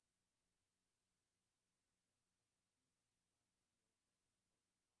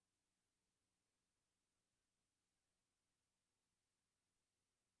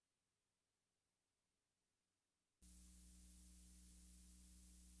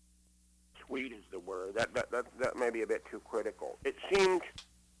sweet is the word. That may be a bit too critical. It seemed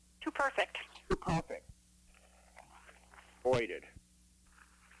too perfect. Too perfect. Avoided.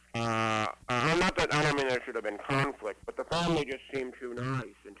 Not that I don't mean there should have been conflict, but the family just seemed too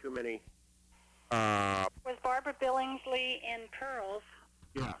nice and too many. Was Barbara Billingsley in Pearls?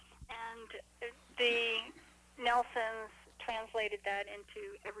 Yes. And the Nelsons translated that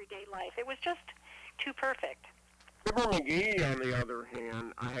into everyday life. It was just too perfect. Fibber McGee, on the other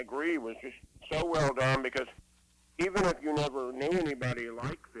hand, I agree, was just so well done because even if you never knew anybody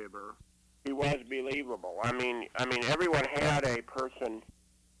like Fibber, he was believable. I mean, everyone had a person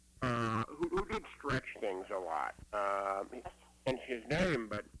who did stretch things a lot. Hence his name,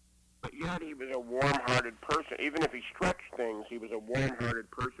 but yet he was a warm-hearted person. Even if he stretched things, he was a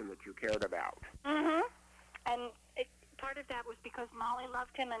warm-hearted person that you cared about. Mm-hmm. And part of that was because Molly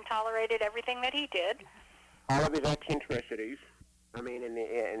loved him and tolerated everything that he did. All of his eccentricities. I mean, in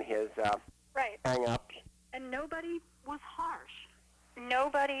his right. hang-ups. And nobody was harsh.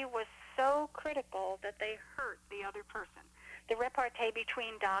 Nobody was so critical that they hurt the other person. The repartee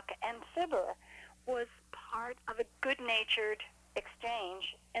between Doc and Fibber was part of a good-natured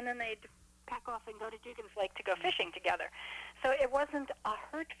exchange, and then they'd pack off and go to Dugan's Lake to go fishing together. So it wasn't a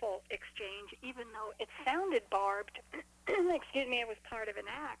hurtful exchange, even though it sounded barbed. Excuse me, it was part of an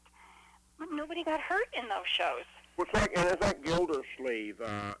act. But nobody got hurt in those shows. Well, it's like Gildersleeve.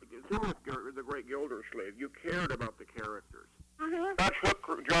 The great Gildersleeve. You cared about the characters. Mm-hmm.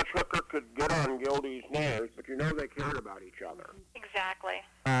 Judge Hooker could get on Gildy's nerves, but you know they cared about each other. Exactly.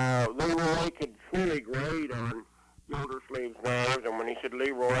 Leroy could truly grate on Gildersleeve's nerves, and when he said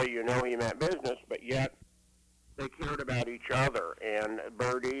Leroy, you know he meant business, but yet they cared about each other, and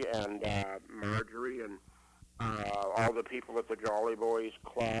Bertie and Marjorie and all the people at the Jolly Boys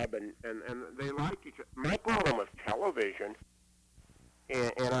Club, and they liked each other. My problem with television,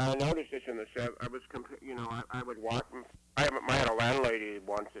 and I noticed this in the I was I would watch. I had a landlady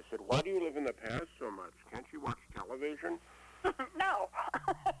once that said, "Why do you live in the past so much? Can't you watch television?" No.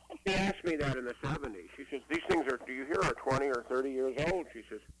 She asked me that in the 70s. She says, "These things do you hear, are 20 or 30 years old." She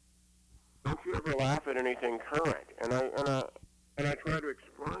says, "Don't you ever laugh at anything current?" And I try to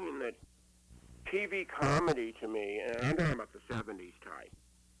explain that TV comedy to me, and I'm talking about the 70s type,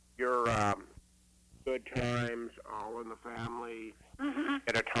 your Good Times, All in the Family,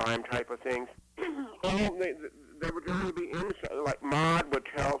 at a Time type of things. They would generally be like Maude would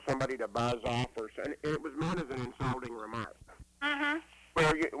tell somebody to buzz off, and it was meant as an insulting remark. Mm-hmm.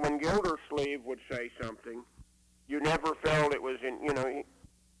 Where when Gildersleeve would say something, you never felt it was you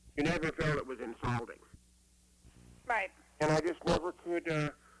never felt it was insulting. Right. And I just never could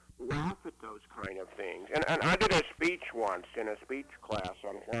laugh at those kind of things. And I did a speech once in a speech class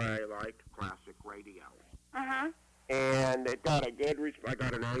on why I liked classic radio. Mm-hmm. And it got a good I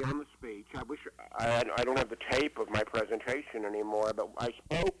got an A on the speech. I wish I don't have the tape of my presentation anymore, but I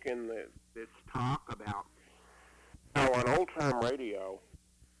spoke in this talk about how on old-time radio,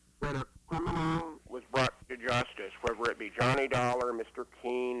 when a criminal was brought to justice, whether it be Johnny Dollar, Mr.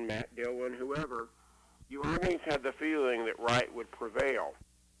 Keene, Matt Dillon, whoever, you always had the feeling that right would prevail.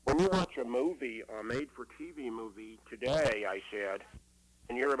 When you watch a movie, a made-for-TV movie today, I said,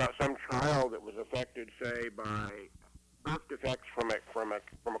 and you're about some child that was affected, say, by birth defects from a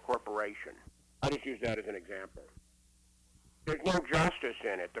corporation. I just use that as an example. There's no justice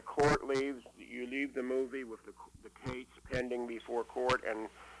in it. The court you leave the movie with the case pending before court, and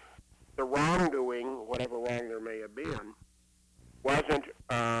the wrongdoing, whatever wrong there may have been, wasn't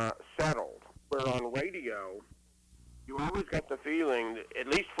settled. Where on radio, you always got the feeling, that, at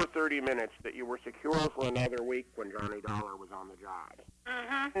least for 30 minutes, that you were secure for another week when Johnny Dollar was on the job.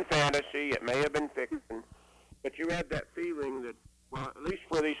 Mm-hmm. In fantasy, it may have been fiction, but you had that feeling that, well, at least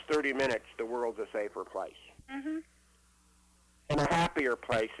for these 30 minutes, the world's a safer place. Mm-hmm. And a happier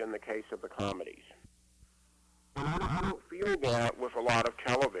place in the case of the comedies. And I don't feel that with a lot of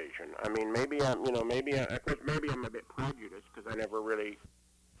television. I mean, maybe I'm a bit prejudiced because I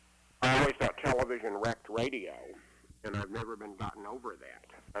always thought television wrecked radio, and I've never been gotten over that.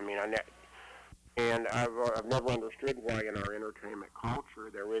 I mean, I've never understood why in our entertainment culture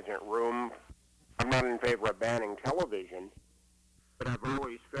there isn't room. I'm not in favor of banning television, but I've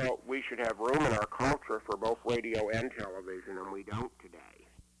always felt we should have room in our culture for both radio and television, and we don't today.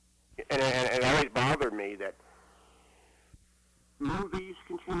 And it always bothered me that movies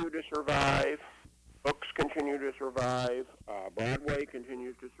continue to survive, books continue to survive, Broadway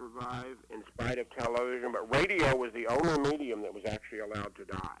continues to survive in spite of television, but radio was the only medium that was actually allowed to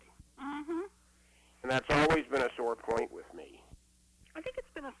die. Mm-hmm. And that's always been a sore point with me. I think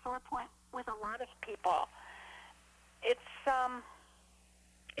it's been a sore point with a lot of people. It's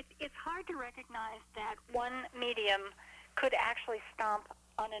It's hard to recognize that one medium could actually stomp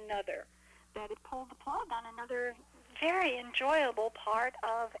on another, that it pulled the plug on another very enjoyable part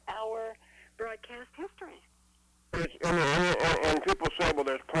of our broadcast history. And people say, well,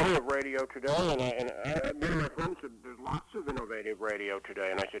 there's plenty of radio today, and one of my friends said, there's lots of innovative radio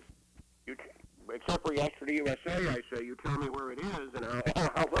today, and I said, except for Yesterday USA, I say, you tell me where it is, and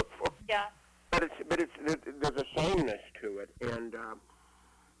I'll look for it. Yeah. But there's a sameness to it, and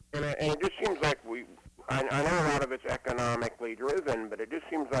it just seems like I know a lot of it's economically driven, but it just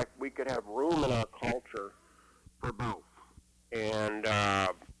seems like we could have room in our culture for both. And I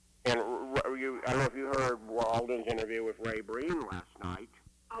don't know if you heard Walden's interview with Ray Bryan last night.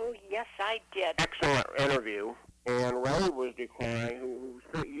 Oh, yes, I did. Excellent interview. And Ray was decrying, who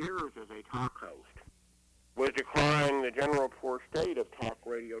spent years as a talk host, was decrying the general poor state of talk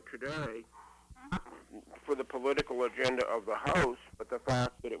radio today for the political agenda of the host, but the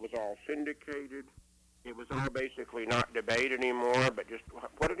fact that it was all syndicated. It was all basically not debate anymore, but just,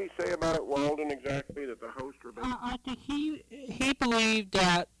 what did he say about it, Walden, exactly, that the hosts were basically... I think he believed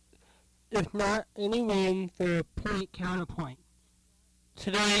that there's not any room for point counterpoint.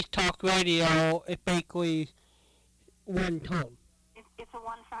 Today's talk radio is basically one tone. It's a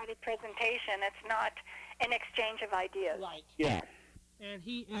one-sided presentation. It's not an exchange of ideas. Right. Yeah. And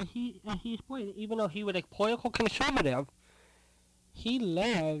he explained, even though he was a political conservative, he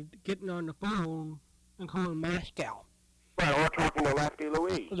loved getting on the phone and calling Moscow. Right, we're talking to Lefty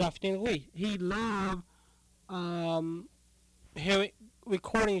Louise. Lefty Louise. He loved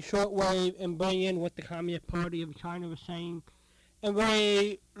recording shortwave and bringing in what the Communist Party of China was saying. And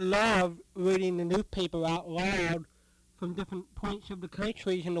really loved reading the newspaper out loud from different points of the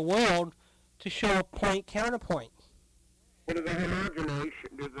countries in the world to show a point counterpoint. But there's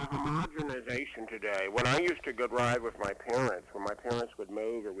a homogenization today. When I used to go drive with my parents, when my parents would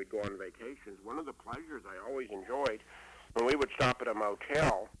move or we'd go on vacations, one of the pleasures I always enjoyed when we would stop at a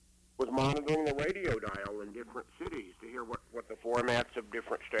motel was monitoring the radio dial in different cities to hear what the formats of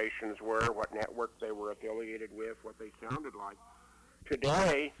different stations were, what networks they were affiliated with, what they sounded like.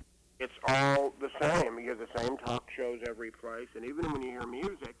 Today, it's all the same. You hear the same talk shows every place, and even when you hear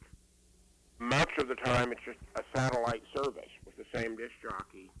music, much of the time it's just a satellite service with the same disc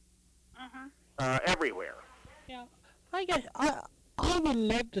jockey everywhere. Yeah, I guess I would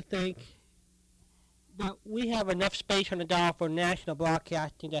love to think that we have enough space on the dial for national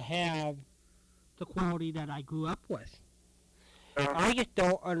broadcasting to have the quality that I grew up with. I just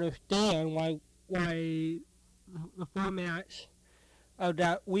don't understand why the formats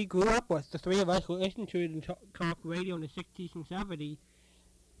that we grew up with, the three of us who listened to it in talk radio in the 60s and 70s,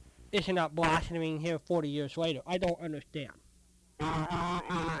 isn't not blossoming here 40 years later. I don't understand.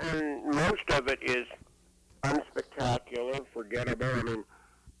 And most of it is unspectacular, forgettable. I mean,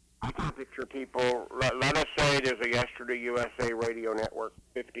 I can picture people, let us say there's a Yesterday USA radio network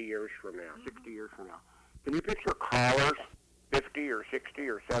 50 years from now, 60 years from now. Can you picture callers 50 or 60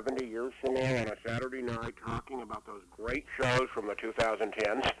 or 70 years from now on a Saturday night talking about those great shows from the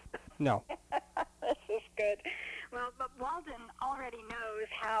 2010s? No. This is good. Well, but Walden already knows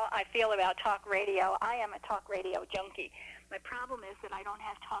how I feel about talk radio. I am a talk radio junkie. My problem is that I don't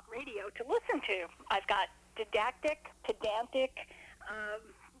have talk radio to listen to. I've got didactic, pedantic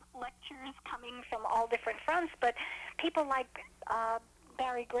lectures coming from all different fronts, but people like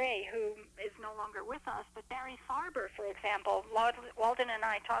Barry Gray, who is no longer with us, but Barry Farber, for example, Walden and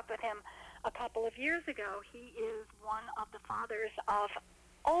I talked with him a couple of years ago. He is one of the fathers of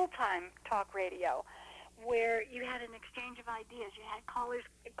old-time talk radio, where you had an exchange of ideas. You had callers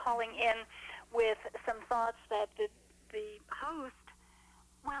calling in with some thoughts that the host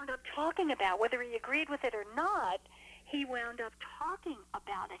wound up talking about. Whether he agreed with it or not, he wound up talking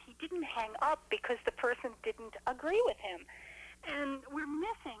about it. He didn't hang up because the person didn't agree with him. And we're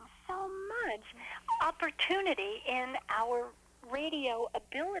missing so much opportunity in our radio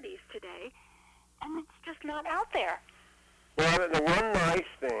abilities today, and it's just not out there. Well, the one nice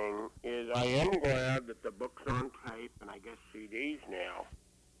thing is I am glad that the books on tape, and I guess CDs now,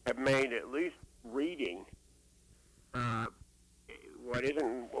 have made at least reading what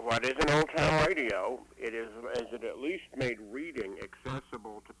isn't old-time radio. It at least made reading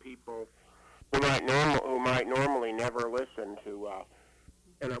accessible to people who might normally never listen to.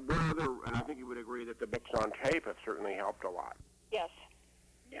 And I think you would agree that the books on tape have certainly helped a lot. Yes.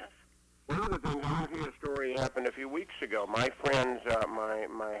 Yes. One of the things, I'll tell you a story that happened a few weeks ago. My friend's,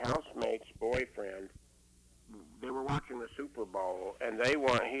 my housemate's boyfriend, they were watching the Super Bowl, and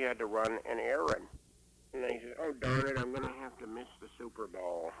he had to run an errand. And he said, oh, darn it, I'm going to have to miss the Super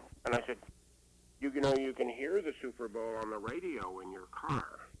Bowl. And I said, you know, you can hear the Super Bowl on the radio in your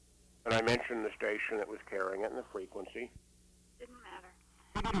car. And I mentioned the station that was carrying it and the frequency. Didn't matter.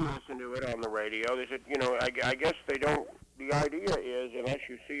 I didn't listen to it on the radio. They said, I guess they don't. The idea is, unless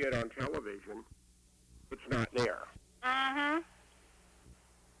you see it on television, it's not there. Mm-hmm.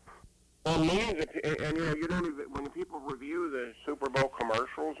 Well, you don't even, when people review the Super Bowl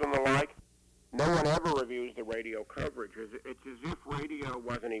commercials and the like, no one ever reviews the radio coverage. It's as if radio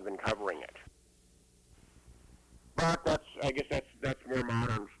wasn't even covering it. But I guess that's more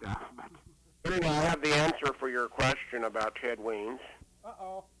modern stuff. But anyway, I have the answer for your question about Ted Weems.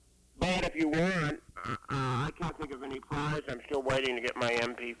 Uh-oh. But if you want, I can't think of any prize. I'm still waiting to get my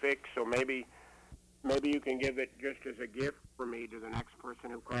MP fix, so maybe you can give it just as a gift for me to the next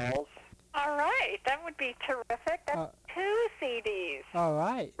person who calls. All right, that would be terrific. That's 2 CDs. All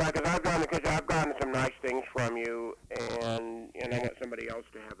right. Right, because I've gotten some nice things from you, and I want somebody else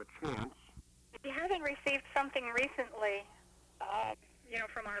to have a chance. If you haven't received something recently,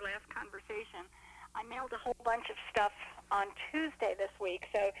 from our last conversation, I mailed a whole bunch of stuff on Tuesday this week.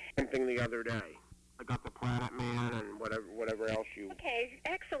 So something the other day. I got the Planet Man and whatever else you. Okay,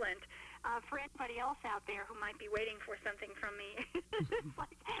 excellent. For anybody else out there who might be waiting for something from me, it's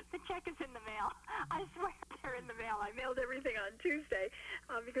like the check is in the mail. I swear they're in the mail. I mailed everything on Tuesday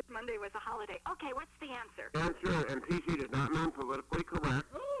because Monday was a holiday. Okay, what's the answer? Answer, and PC does not mean politically correct.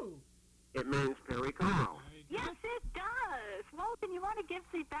 Ooh. It means Perry Como. Yes, it does. Walden, you want to give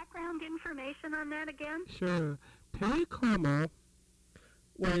the background information on that again? Sure. Perry Como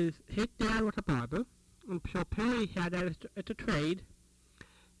his dad was a barber, and so Perry had that as a trade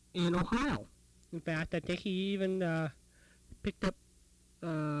in Ohio. In fact, I think he even picked up,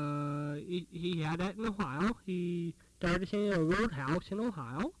 he had that in Ohio. He started singing a roadhouse in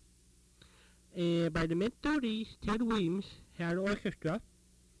Ohio. And by the mid-30s, Ted Weems had an orchestra.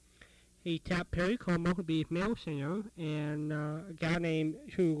 He tapped Perry Como to be a male singer, and a guy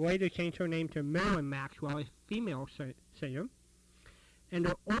who later changed her name to Marilyn Maxwell, a female singer. And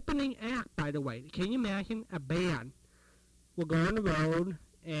the opening act, by the way, can you imagine a band will go on the road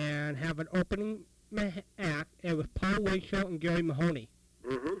and have an opening act, and with Paul Winchell and Gary Mahoney.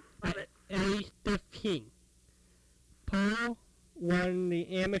 Mm-hmm. At age 15. Paul won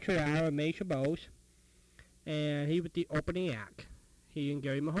the amateur hour of Major Bowes, and he was the opening act, he and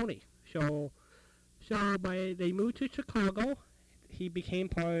Gary Mahoney. So they moved to Chicago. He became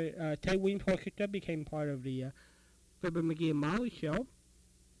Ted Weems' orchestra became part of the Fibber McGee and Molly show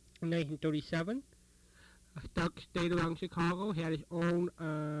in 1937. Stuck stayed around Chicago. He had his own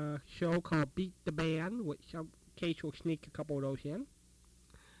show called Beat the Band, which some case will sneak a couple of those in.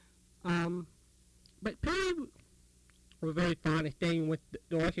 But Perry was very fond of staying with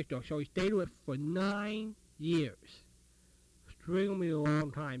the orchestra, so he stayed with it for 9 years. Extremely a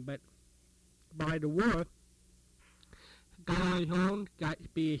long time, but by the war, got on his own, got to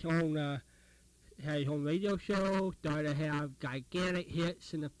be his own, had his own radio show, started to have gigantic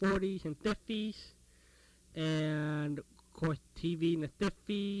hits in the 40s and 50s, and of course TV in the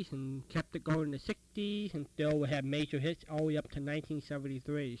 50s, and kept it going in the 60s, and still would have major hits all the way up to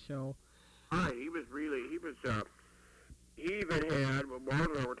 1973, so. He even had,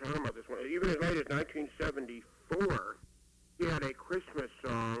 Walden and I were talking about this one, even as late as 1974, he had a Christmas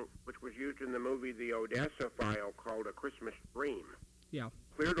song, which was used in the movie The Odessa File, called A Christmas Dream. Yeah.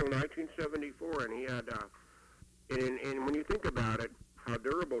 Clear till 1974, and he had, and when you think about it, how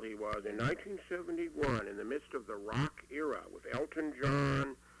durable he was, in 1971, in the midst of the rock era, with Elton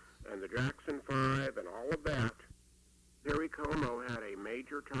John and the Jackson 5 and all of that, Perry Como had a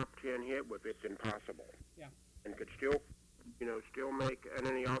major top 10 hit with It's Impossible. Yeah. And could still make, and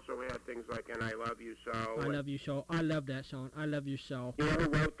then he also had things like And I Love You So. I Love You So. I love that song. I Love You So. You know who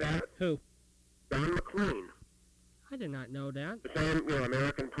wrote that? Who? John McLean. I did not know that. The same,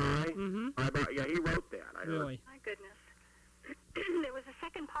 American Pie. Mm-hmm. Yeah, he wrote that, I heard. Really? My goodness. There was a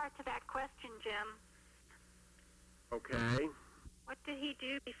second part to that question, Jim. Okay. What did he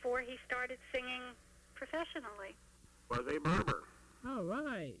do before he started singing professionally? Was a barber. All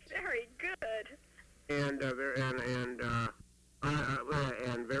right. Very good. And very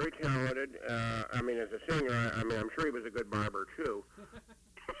talented. As a singer, I'm sure he was a good barber too.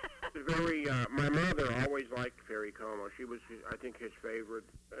 My mother always liked Perry Como. She was, I think, his favorite,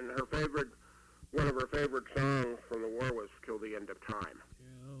 and one of her favorite songs from the war was "Till the End of Time."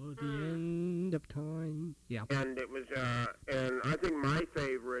 Till the end of time. Yeah. And it was, and I think my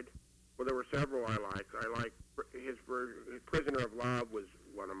favorite. Well, there were several I liked. I liked his "Prisoner of Love" was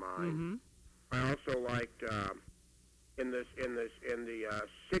one of mine. Mm-hmm. I also liked in the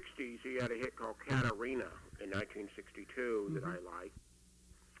 60s he had a hit called "Katarina" in 1962 that I liked.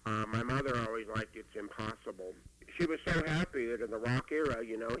 My mother always liked "It's Impossible." she was so happy that in the rock era,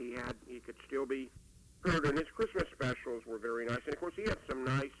 he could still be heard, and his Christmas specials were very nice. And of course, he had some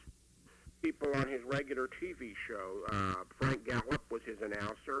nice people on his regular TV show. Frank Gallup was his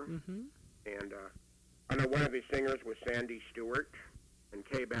announcer, and I know one of his singers was Sandy Stewart, and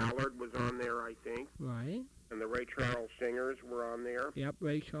Kay Ballard was on there, I think. Right. And the Ray Charles singers were on there. Yep,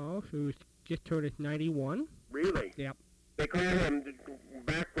 Ray Charles, who just turned his 91. Really? Yep. They call him,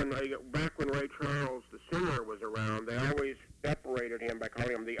 back when Ray Charles, the singer, was around, they always separated him by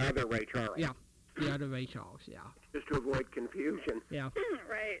calling him the other Ray Charles. Yeah, the other Ray Charles, yeah. Just to avoid confusion. Yeah.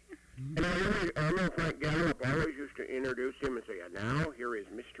 Right. And I remember Frank Gallup always used to introduce him and say, and now here is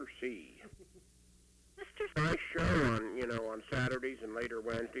Mr. C. Nice show on Saturdays and later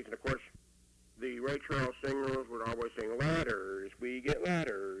Wednesdays. And of course, the Ray Charles singers would always sing, letters, we get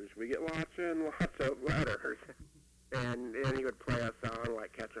lots and lots of letters. And he would play a song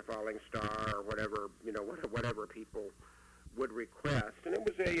like Catch a Falling Star or whatever, whatever people would request. And it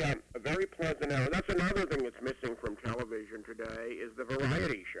was a very pleasant hour. That's another thing that's missing from television today is the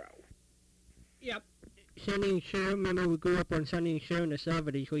variety show. Yep. Sunny and Cher, remember we grew up on Sunny and Cher in the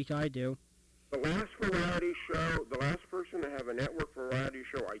 70s, at least I do. The last variety show, the last person to have a network variety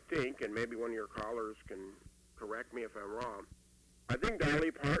show, I think, and maybe one of your callers can correct me if I'm wrong, I think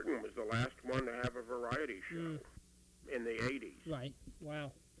Dolly Parton was the last one to have a variety show in the 80s. Right.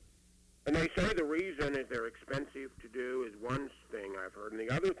 Wow. And they say the reason is they're expensive to do is one thing I've heard, and the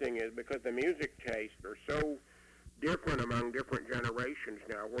other thing is because the music tastes are so different among different generations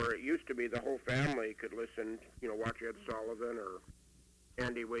now, where it used to be the whole family could listen, watch Ed Sullivan or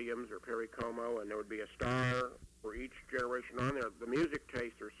Andy Williams or Perry Como, and there would be a star for each generation on there. The music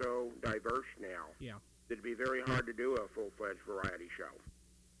tastes are so diverse now that it'd be very hard to do a full-fledged variety show.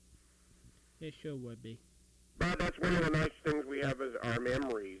 It sure would be. But that's one of the nice things we have is our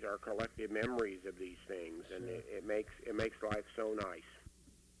memories, our collective memories of these things, and it makes life so nice.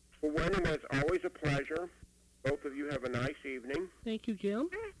 Well, Wendy, it's always a pleasure. Both of you have a nice evening. Thank you,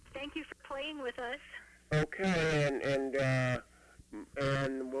 Jim. Thank you for playing with us. Okay, and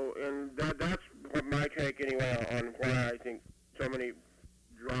that's what my take anyway on why I think so many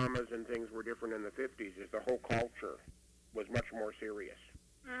dramas and things were different in the 50s is the whole culture was much more serious.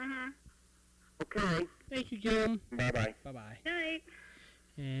 Okay. Thank you, Jim. Bye-bye. Bye-bye. Night.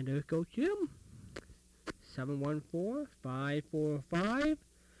 And there goes Jim.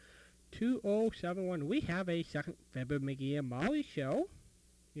 714-545-2071. We have a second Fibber, McGee, and Molly show.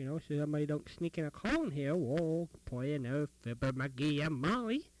 So somebody don't sneak in a call in here. We'll play another Fibber, McGee, and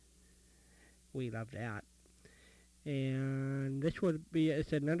Molly. We love that. And this would be,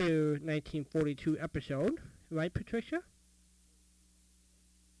 it's another 1942 episode. Right, Patricia?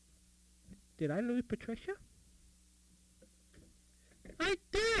 Did I lose Patricia? I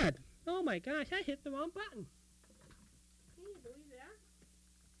did! Oh my gosh, I hit the wrong button. Can you believe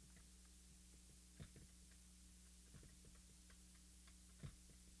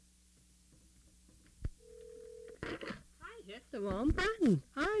that? I hit the wrong button.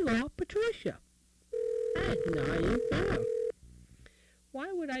 I lost Patricia. That's not even fair.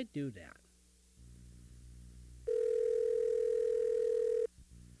 Why would I do that?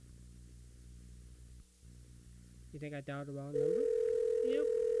 You think I dialed the wrong number? Yep.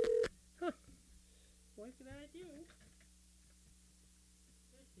 Huh. What can I do?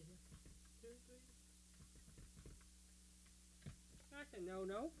 That's a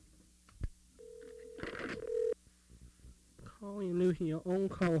no-no. Calling and losing your own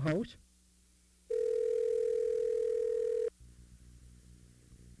co-host.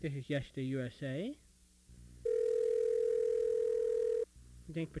 This is Yes to USA.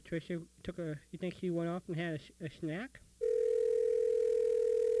 You think Patricia you think she went off and had a snack?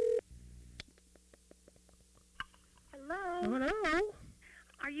 Hello? Hello?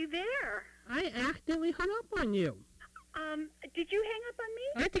 Are you there? I accidentally hung up on you. Did you hang up on me?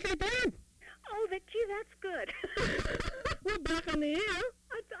 I think I did. Oh, that's good. We're back on the air.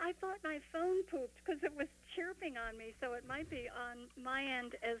 I thought my phone pooped because it was chirping on me, so it might be on my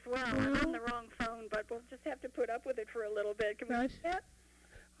end as well. I'm on the wrong phone, but we'll just have to put up with it for a little bit. Can we do that?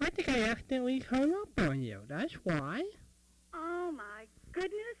 I think I accidentally hung up on you. That's why. Oh, my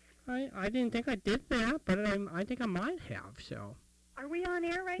goodness. I didn't think I did that, but I think I might have, so. Are we on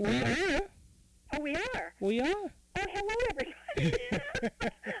air right now? We are. Oh, we are? We are. Oh, hello, everybody.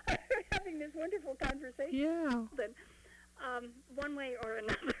 We're having this wonderful conversation. Yeah. One way or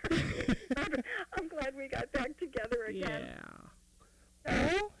another. I'm glad we got back together again.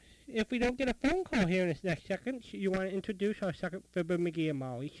 Yeah. Well, if we don't get a phone call here in this next second, you want to introduce our second Fibber, McGee, and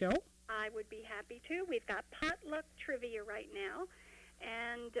Molly show? I would be happy to. We've got potluck trivia right now.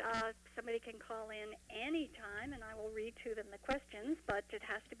 And somebody can call in anytime, and I will read to them the questions, but it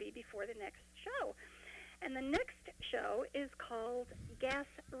has to be before the next show. And the next show is called Gas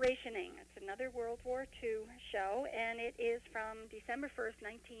Rationing. It's another World War II show, and it is from December 1st,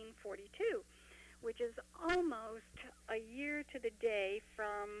 1942, which is almost a year to the day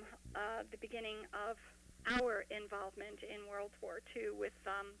from the beginning of our involvement in World War II with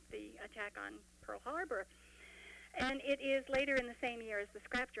the attack on Pearl Harbor. And it is later in the same year as the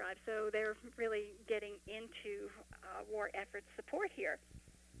scrap drive, so they're really getting into war effort support here.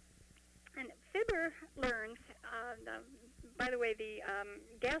 And Fibber learns, by the way, the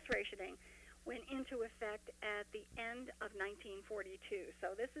gas rationing went into effect at the end of 1942.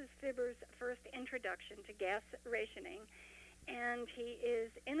 So this is Fibber's first introduction to gas rationing. And he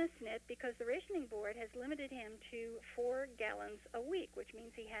is in a snit because the rationing board has limited him to 4 gallons a week, which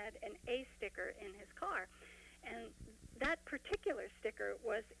means he had an A sticker in his car. And that particular sticker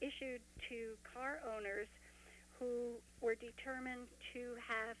was issued to car owners who were determined to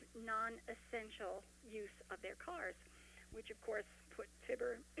have non-essential use of their cars, which of course put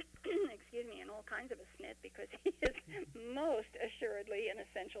Fibber, in all kinds of a snit because he is most assuredly an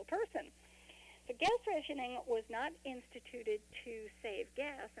essential person. So gas rationing was not instituted to save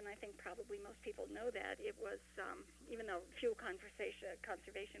gas, and I think probably most people know that. It was, even though fuel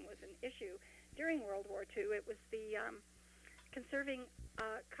conservation was an issue during World War II, it was the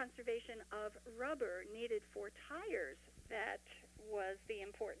conservation of rubber needed for tires that was the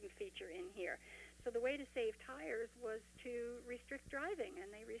important feature in here. So the way to save tires was to restrict driving, and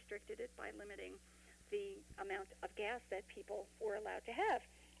they restricted it by limiting the amount of gas that people were allowed to have.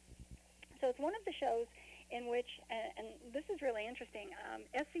 So it's one of the shows in which, and this is really interesting,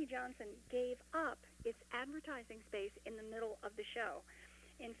 S.C. Johnson gave up its advertising space in the middle of the show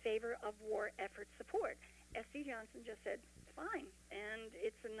in favor of war effort support. S.C. Johnson just said, fine, and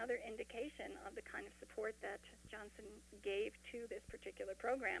it's another indication of the kind of support that Johnson gave to this particular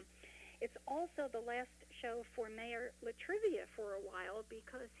program. It's also the last show for Mayor Latrivia for a while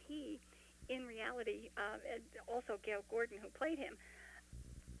because he, in reality, and also Gail Gordon, who played him,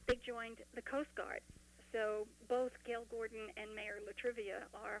 they joined the Coast Guard. So both Gail Gordon and Mayor Latrivia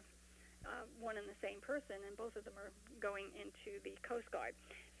are one and the same person, and both of them are going into the Coast Guard.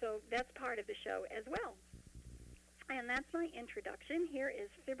 So that's part of the show as well. And that's my introduction. Here is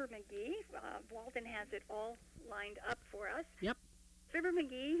Fibber McGee. Walden has it all lined up for us. Yep. Fibber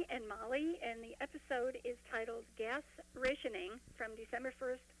McGee and Molly, and the episode is titled Gas Rationing from December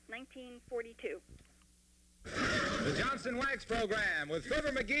 1st, 1942. The Johnson Wax Program with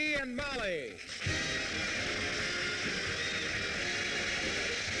Fibber McGee and Molly.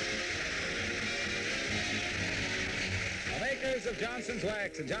 The makers of Johnson's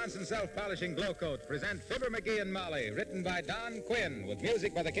Wax and Johnson's Self-Polishing Glow Coat present Fibber McGee and Molly, written by Don Quinn, with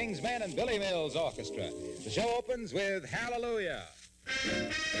music by the King's Men and Billy Mills Orchestra. The show opens with Hallelujah.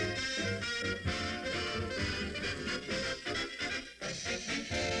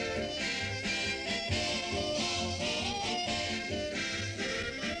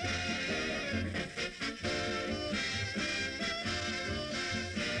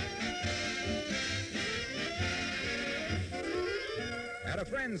 At a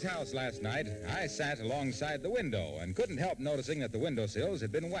friend's house last night, I sat alongside the window and couldn't help noticing that the windowsills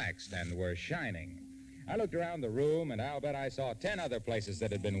had been waxed and were shining. I looked around the room, and I'll bet I saw 10 other places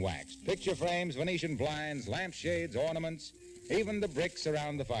that had been waxed. Picture frames, Venetian blinds, lampshades, ornaments, even the bricks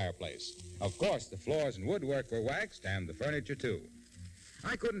around the fireplace. Of course, the floors and woodwork were waxed, and the furniture, too.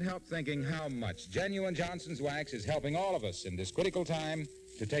 I couldn't help thinking how much genuine Johnson's Wax is helping all of us in this critical time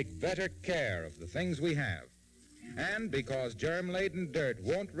to take better care of the things we have. And because germ-laden dirt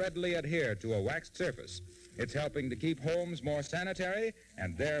won't readily adhere to a waxed surface, it's helping to keep homes more sanitary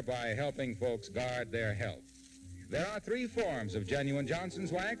and thereby helping folks guard their health. There are 3 forms of genuine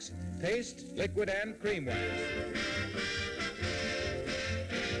Johnson's Wax: paste, liquid, and cream wax.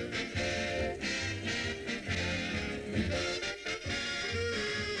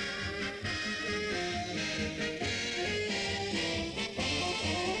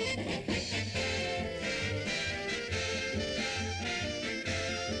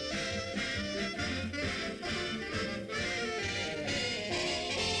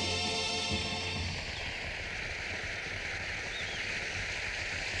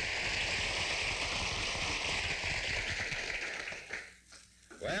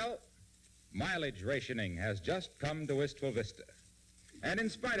 Well, mileage rationing has just come to Wistful Vista. And in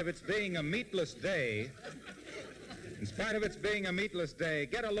spite of its being a meatless day,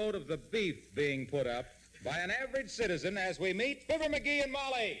 get a load of the beef being put up by an average citizen as we meet Fibber McGee and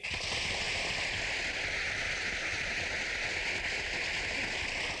Molly.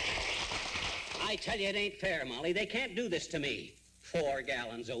 I tell you, it ain't fair, Molly. They can't do this to me. 4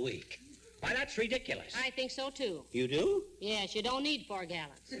 gallons a week. Why, that's ridiculous. I think so, too. You do? Yes, you don't need 4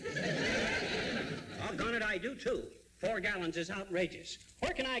 gallons. Doggone it, I do, too. 4 gallons is outrageous.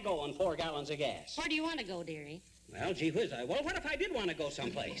 Where can I go on 4 gallons of gas? Where do you want to go, dearie? Well, gee whiz, well, what if I did want to go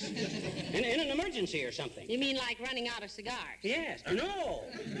someplace? in an emergency or something? You mean like running out of cigars? Yes. No.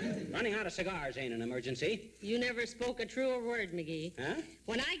 Running out of cigars ain't an emergency. You never spoke a truer word, McGee. Huh?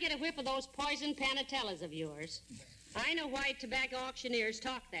 When I get a whiff of those poison panatellas of yours, I know why tobacco auctioneers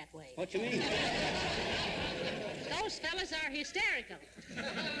talk that way. What you mean? Those fellas are hysterical.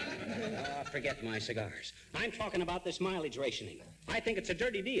 Forget my cigars. I'm talking about this mileage rationing. I think it's a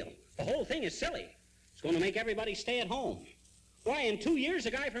dirty deal. The whole thing is silly. It's going to make everybody stay at home. Why, in 2 years,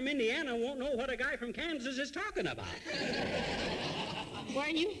 a guy from Indiana won't know what a guy from Kansas is talking about. Where are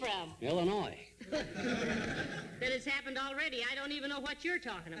you from? Illinois. That has happened already. I don't even know what you're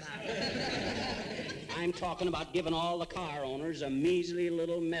talking about. I'm talking about giving all the car owners a measly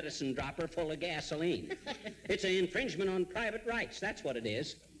little medicine dropper full of gasoline. It's an infringement on private rights. That's what it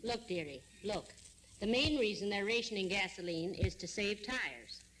is. Look, dearie, look. The main reason they're rationing gasoline is to save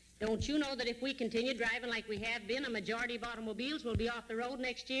tires. Don't you know that if we continue driving like we have been, a majority of automobiles will be off the road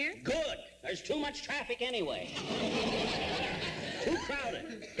next year? Good. There's too much traffic anyway. Too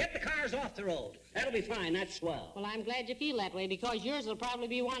crowded. Get the cars off the road. That'll be fine. That's swell. Well, I'm glad you feel that way, because yours will probably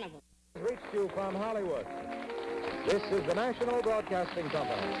be one of them. Reached you from Hollywood. This is the National Broadcasting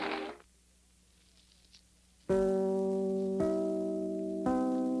Company.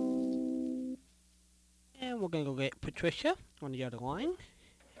 And we're going to go get Patricia on the other line.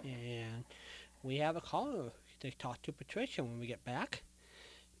 And we have a caller to talk to Patricia when we get back.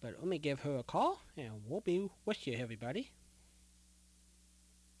 But let me give her a call, and we'll be with you, everybody.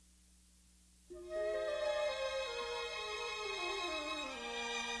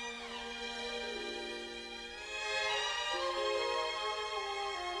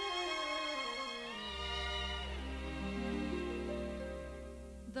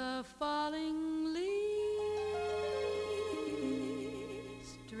 The falling leaves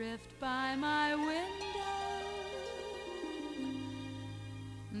drift by my window.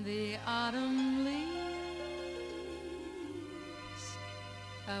 The autumn leaves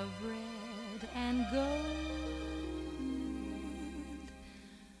of red and gold.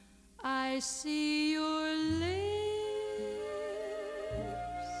 I see your lips,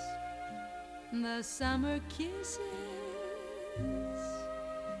 the summer kisses,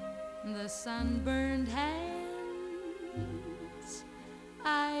 the sunburned hands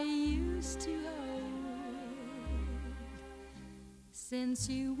I used to hold. Since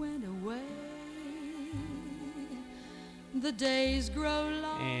you went away, the days grow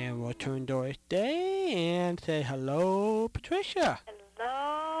long. And we'll turn Dorothy and say hello, Patricia.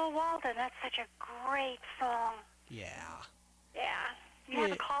 Hello, Walden. That's such a great song. Yeah. Yeah. You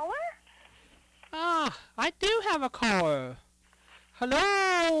have a caller? I do have a caller.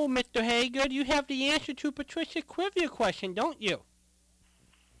 Hello, Mr. Haigood. You have the answer to Patricia's trivia question, don't you?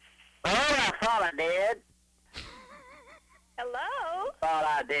 Oh, I thought I did. Hello? Thought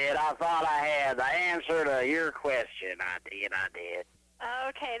I did. I thought I had the answer to your question. I did.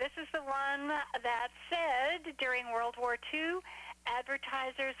 Okay, this is the one that said during World War II,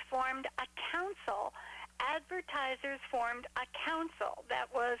 advertisers formed a council. Advertisers formed a council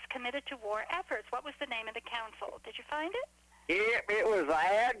that was committed to war efforts. What was the name of the council? Did you find it? It was the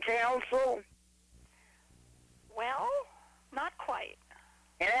ad council. Well, not quite.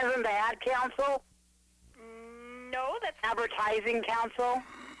 It isn't the ad council? No, that's... Advertising council?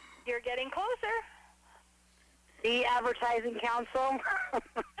 You're getting closer. The advertising council?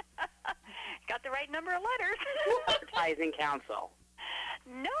 Got the right number of letters. Advertising council.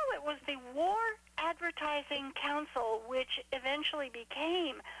 No, it was the War Advertising Council, which eventually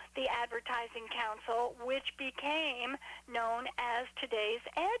became the Advertising Council, which became known as today's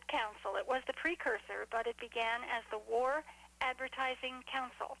Ad Council. It was the precursor, but it began as the War Advertising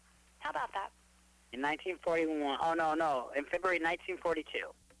Council. How about that? In 1941. Oh, no. In February 1942.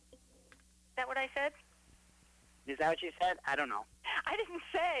 Is that what I said? Is that what you said? I don't know. I didn't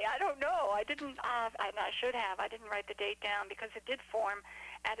say. I don't know. I didn't. I should have. I didn't write the date down because it did form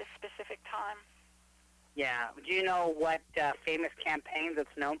at a specific time. Yeah. Do you know what famous campaigns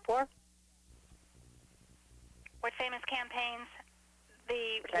it's known for? What famous campaigns?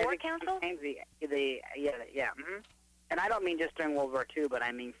 The War Council? Yeah. Mm-hmm. And I don't mean just during World War II, but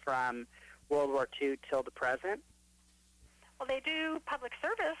I mean from World War II till the present. Well, they do public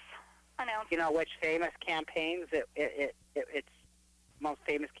service announcements. You know which famous campaigns its most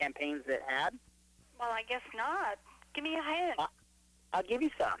famous campaigns it had? Well, I guess not. Give me a hint. I'll give you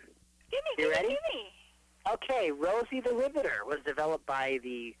some. Gimme. Okay, Rosie the Riveter was developed by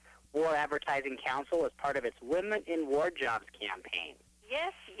the War Advertising Council as part of its Women in War Jobs campaign.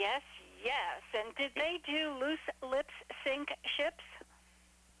 Yes. And did they do loose lips sink ships?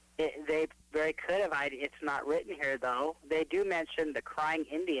 They very could have. It's not written here, though. They do mention the Crying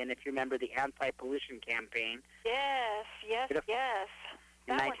Indian, if you remember the anti-pollution campaign. Yes.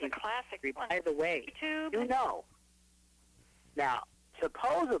 That was a classic. By the way, YouTube. you know. Now,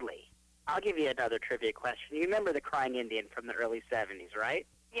 supposedly, I'll give you another trivia question. You remember the Crying Indian from the early 70s, right?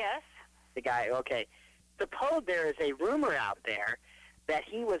 Yes. The guy, okay. Suppose there is a rumor out there that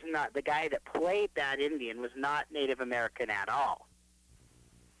he was not, the guy that played that Indian was not Native American at all.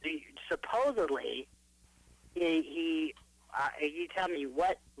 Supposedly, you tell me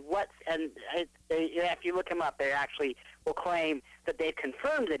if you look him up, they actually will claim that they've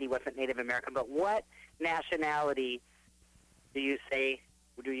confirmed that he wasn't Native American, but what nationality do you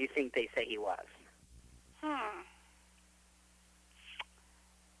think they say he was?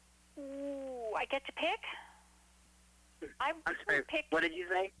 Ooh, I get to pick? I'm sorry, what did you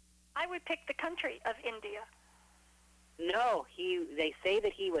say? I would pick the country of India. No, they say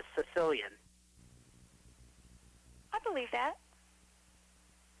that he was Sicilian. I believe that.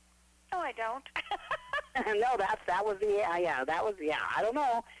 No, I don't. No, that was I don't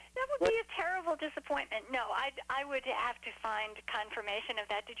know. That would be a terrible disappointment. No, I would have to find confirmation of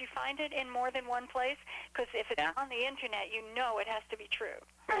that. Did you find it in more than one place? Because if it's on the internet, you know it has to be true.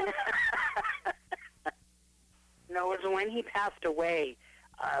 No, it was when he passed away.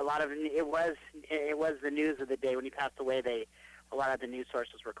 It was the news of the day when he passed away. A lot of the news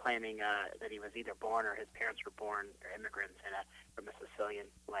sources were claiming that he was either born or his parents were born or immigrants from a Sicilian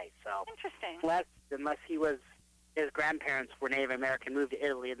place. So interesting. Unless his grandparents were Native American, moved to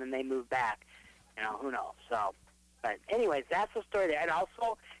Italy, and then they moved back. Who knows? So, but anyways, that's the story there. And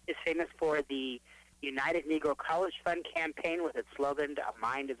also is famous for the United Negro College Fund campaign with its slogan, "A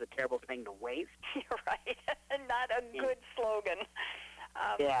mind is a terrible thing to waste." You're right. Not a good slogan.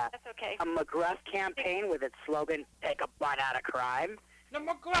 That's okay. A McGruff campaign with its slogan, "Take a butt out of crime." The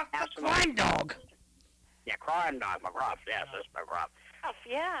McGruff, the crime dog. Yeah, crime dog, McGruff. Yes, that's McGruff.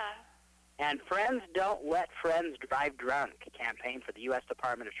 Yeah. And Friends Don't Let Friends Drive Drunk campaign for the U.S.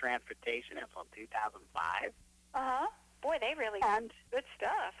 Department of Transportation until 2005. Boy, they really good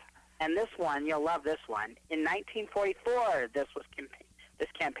stuff. And this one, you'll love this one. In 1944, this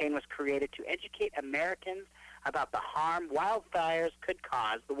campaign was created to educate Americans about the harm wildfires could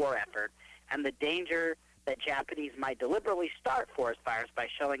cause the war effort and the danger that Japanese might deliberately start forest fires by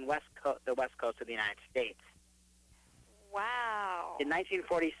showing the west coast of the United States. Wow. In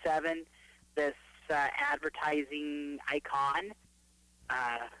 1947, this advertising icon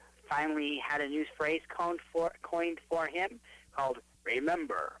finally had a new phrase coined for him called,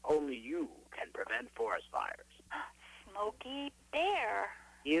 "Remember, only you can prevent forest fires." Smokey Bear.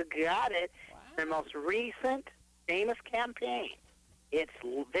 You got it. Wow. Their most recent famous campaign. It's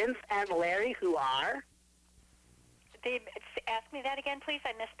Vince and Larry, who are... Ask me that again, please.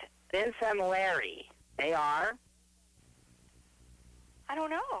 I missed it. Vince and Larry. They are... I don't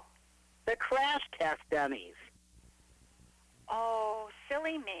know. The crash test dummies. Oh,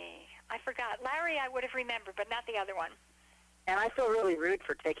 silly me. I forgot. Larry I would have remembered, but not the other one. And I feel really rude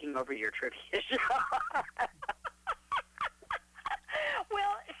for taking over your trivia show.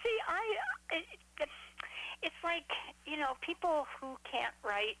 Well, see, it's like, people who can't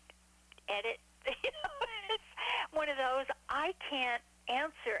write, edit, it's one of those, I can't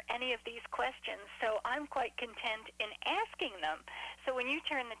answer any of these questions, so I'm quite content in asking them. So when you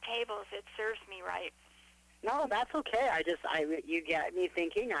turn the tables, it serves me right. No, that's okay. You get me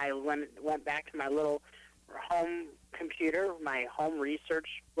thinking. I went back to my little home computer, my home research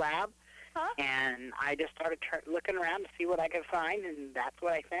lab, and I just started looking around to see what I could find, and that's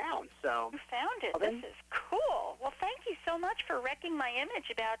what I found. So you found it. Well, this is cool. Well, thank you so much for wrecking my image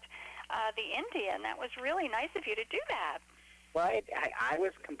about the Indian. That was really nice of you to do that. Well, I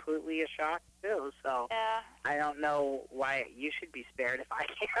was completely shocked, too, so I don't know why you should be spared if I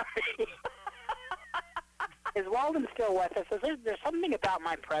can't. Is Walden still with us? There's something about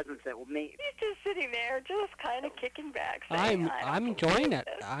my presence that will make... He's just sitting there, just kind of kicking back. I'm enjoying it.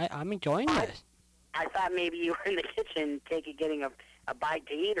 I'm enjoying this. I thought maybe you were in the kitchen getting a bite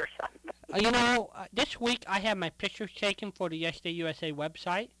to eat or something. This week I had my pictures taken for the Yesterday USA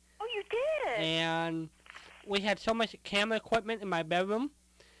website. Oh, you did? And we had so much camera equipment in my bedroom.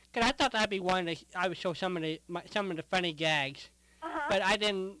 Cause I thought that'd be I would show some of the funny gags. But I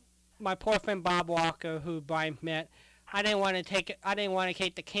didn't. My poor friend Bob Walker, who Bryan met, I didn't want to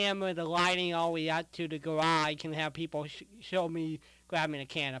take the camera, the lighting all the way out to the garage and have people show me grabbing a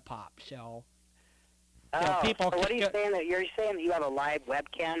can of pop. So So what are you saying? You're saying that you have a live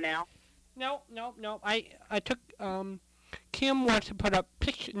webcam now? No. I took Kim wants to put up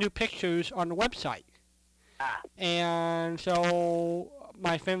new pictures on the website. And so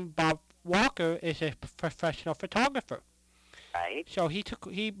my friend Bob Walker is a professional photographer. Right. So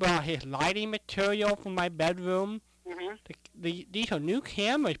he brought his lighting material from my bedroom. Mm-hmm. These are new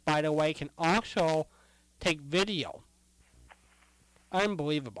cameras, by the way, can also take video.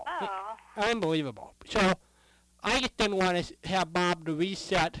 Unbelievable. Oh. Unbelievable. So I just didn't want to have Bob to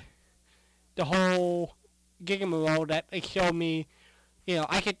reset the whole rigmarole that they showed me. You know,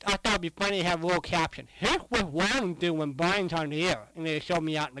 I thought it'd be funny to have a little caption. Here's what Walden do when Bryan's on the air. And they showed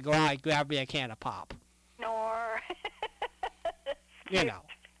me out in the garage grabbing a can of pop. Nor. You know.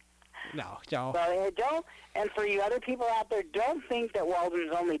 No, so. Well, don't, and for you other people out there, don't think that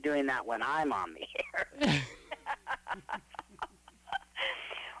Walden's only doing that when I'm on the air.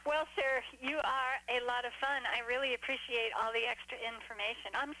 Well, sir, you are a lot of fun. I really appreciate all the extra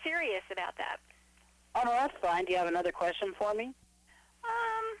information. I'm serious about that. Oh, no, that's fine. Do you have another question for me?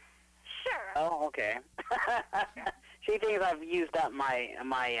 Sure. Oh, okay. She thinks I've used up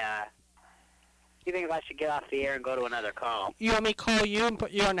she thinks I should get off the air and go to another call. You want me to call you and put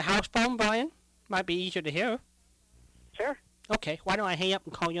you on the house phone, Bryan? Might be easier to hear. Sure. Okay, why don't I hang up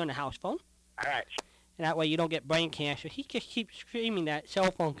and call you on the house phone? All right. And that way you don't get brain cancer. He just keeps screaming that cell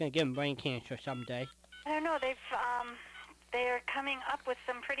phone's going to give him brain cancer someday. I don't know. They're coming up with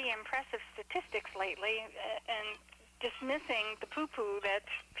some pretty impressive statistics lately and dismissing the poo-poo that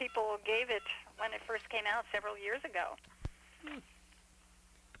people gave it when it first came out several years ago.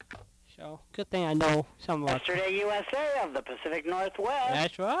 So, good thing I know some of our... Yesterday USA of the Pacific Northwest.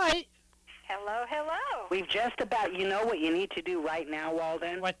 That's right. Hello, hello. We've just about, you know what you need to do right now,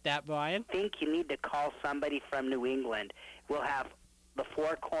 Walden? What's that, Bryan? I think you need to call somebody from New England. We'll have the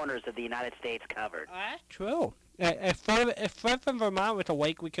four corners of the United States covered. That's true. If Fred from Vermont was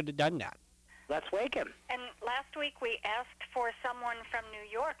awake, we could have done that. Let's wake him. And last week we asked for someone from New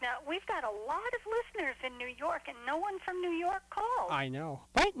York. Now, we've got a lot of listeners in New York, and no one from New York called. I know.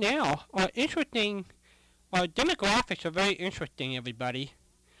 Right now, demographics are very interesting, everybody.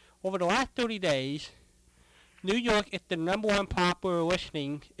 Over the last 30 days, New York is the #1 popular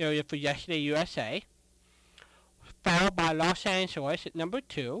listening area for Yesterday USA, followed by Los Angeles at number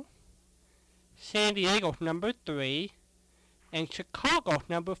 2, San Diego number 3, and Chicago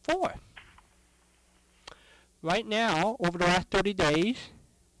number 4. Right now, over the last 30 days,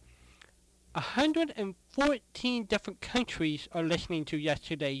 114 different countries are listening to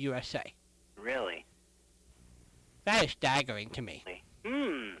Yesterday USA. Really? That is staggering to me.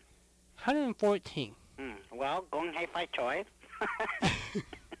 114. Well, Gong Hei Fai Choi.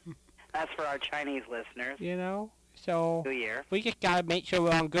 That's for our Chinese listeners. You know? So, New Year. we just got to make sure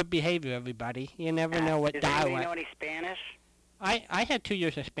we're on good behavior, everybody. You never know what Does dialect. anybody know any Spanish? I had 2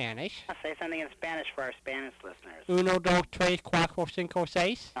 years of Spanish. I'll say something in Spanish for our Spanish listeners. Uno, dos, tres, cuatro, cinco,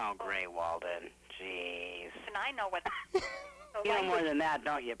 seis. Oh, great, Walden. Jeez. And I know what the You know more than that,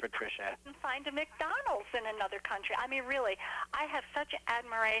 don't you, Patricia? find a McDonald's in another country. I mean, really, I have such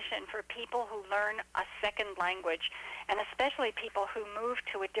admiration for people who learn a second language, and especially people who move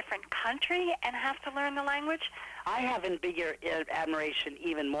to a different country and have to learn the language. I have in bigger admiration,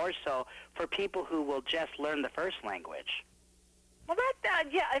 even more so, for people who will just learn the first language. Well,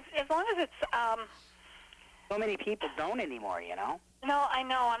 as long as it's... So many people don't anymore, you know? No, I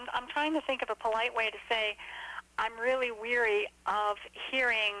know. I'm trying to think of a polite way to say I'm really weary of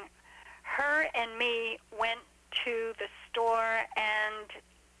hearing her and me went to the store and,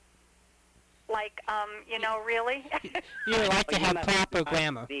 really? You like to have proper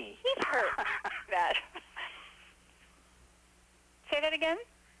grammar. He's heard that. Say that again?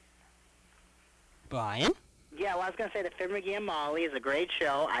 Bryan? Yeah, well, I was going to say the Fib McGee and Molly is a great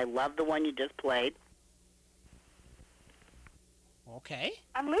show. I love the one you just played. Okay.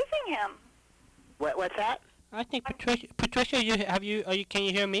 I'm losing him. What's that? I think Patricia, can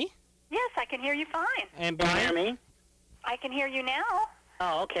you hear me? Yes, I can hear you fine. And Can you Bryan? hear me? I can hear you now.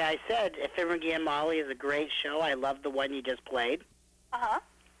 Oh, okay. I said Fib McGee and Molly is a great show. I love the one you just played. Uh-huh.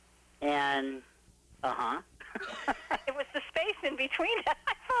 And, It was the space in between.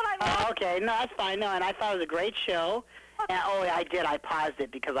 I thought I lost. Oh, okay. No, that's fine. No, and I thought it was a great show. And, I did. I paused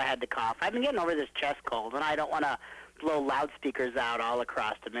it because I had to cough. I've been getting over this chest cold, and I don't want to blow loudspeakers out all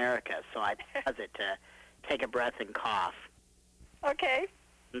across America, so I paused it to take a breath and cough. Okay.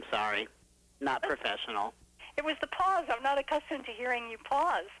 I'm sorry. Not professional. It was the pause. I'm not accustomed to hearing you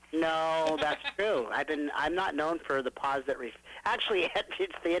pause. No, that's true. I'm not known for the pause that actually,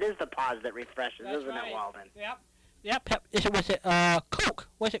 it is the pause that refreshes, That's isn't right. it, Walden? Yep. Yeah, was it Coke?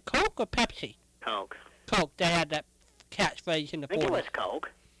 Was it Coke or Pepsi? Coke. Coke. They had that catchphrase in the 40s. I think it was Coke.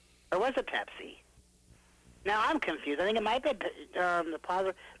 Or was it Pepsi? Now I'm confused. I think it might be the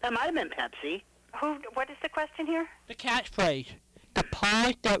positive. That might have been Pepsi. What is the question here? The catchphrase. The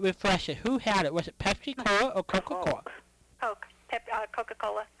pause that refreshes. Who had it? Was it Pepsi Cola or Coca-Cola? Coke.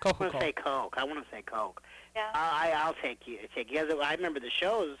 Coca-Cola. I want to say Coke. Yeah. I'll take you. Because I remember the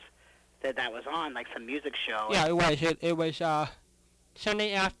shows that was on, like some music show. Yeah, it was. It was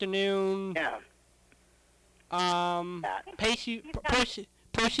Sunday afternoon. Yeah. Percy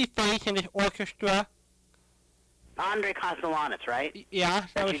Faith and his orchestra. Andre Castellanos, right? Yeah.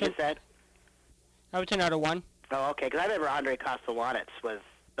 That you just said? That was another one. Oh, okay. Because I remember Andre Castellanos was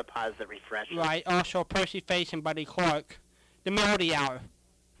the pause that refreshes. Right. Also, Percy Faith and Buddy Clark. The Melody Hour.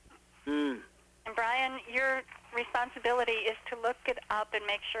 Hmm. And Bryan, your responsibility is to look it up and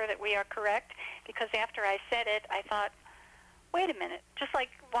make sure that we are correct, because after I said it, I thought, wait a minute, just like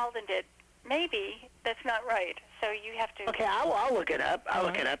Walden did, maybe that's not right. So you have to... Okay, I'll look it up. I'll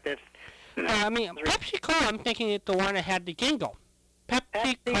look it up if... Pepsi Cola, I'm thinking it's the one that had the jingle.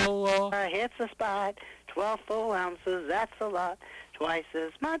 Pepsi Cola. Hits the spot, 12 full ounces, that's a lot. Twice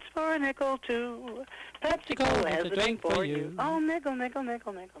as much for a nickel, too. Pepsi Cola has a drink for you. Oh, nickel, nickel,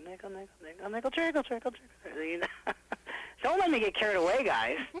 nickel, nickel, nickel, nickel, nickel, nickel, trickle, trickle, trickle. Don't let me get carried away,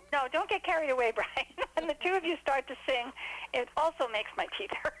 guys. No, don't get carried away, Bryan. When the two of you start to sing, it also makes my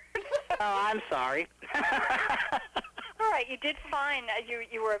teeth hurt. Oh, I'm sorry. All right, you did fine.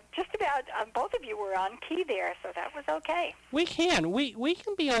 You were just about, both of you were on key there, so that was okay. We can. We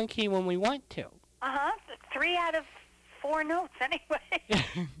can be on key when we want to. Uh-huh. 3 out of 4 notes, anyway.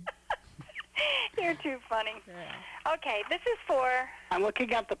 You're too funny. Yeah. Okay, this is for... I'm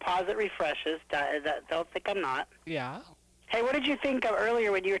looking up the pause that refreshes. Don't think I'm not. Yeah. Hey, what did you think of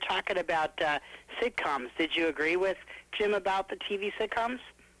earlier when you were talking about sitcoms? Did you agree with Jim about the TV sitcoms?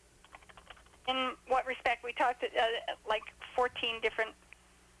 In what respect? We talked like 14 different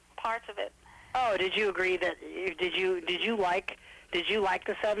parts of it. Oh, did you agree that did you like the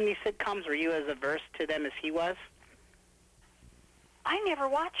 70s sitcoms? Were you as averse to them as he was? I never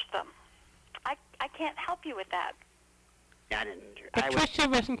watched them. I can't help you with that. Yeah, I didn't. Patricia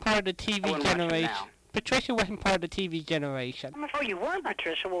wasn't part of the TV generation. Patricia wasn't part of the TV generation. Oh, you weren't,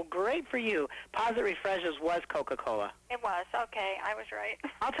 Patricia? Well, great for you. Pause that refreshes was Coca-Cola. It was. Okay, I was right.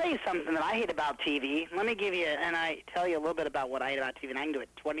 I'll tell you something that I hate about TV. Let me give you, and I tell you a little bit about what I hate about TV, and I can do it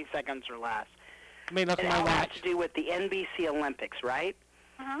 20 seconds or less. It all has to do with the NBC Olympics, right?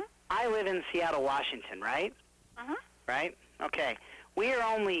 Uh-huh. I live in Seattle, Washington, right? Uh-huh. Right? Okay. We are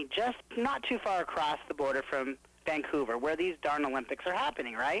only just not too far across the border from Vancouver, where these darn Olympics are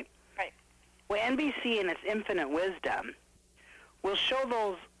happening, right? Right. Well, NBC, in its infinite wisdom, will show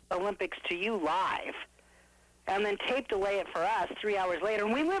those Olympics to you live, and then tape delay it for us 3 hours later,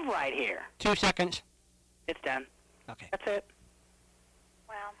 and we live right here. 2 seconds. It's done. Okay. That's it.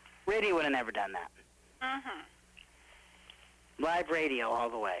 Wow. Radio would have never done that. Uh-huh. Live radio all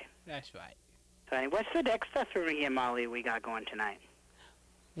the way. That's right. So, what's the next stuff for me and Molly we got going tonight?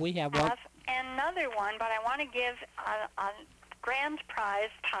 We have one. Another one, but I want to give a grand prize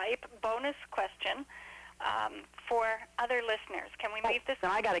type bonus question for other listeners. Can we leave this?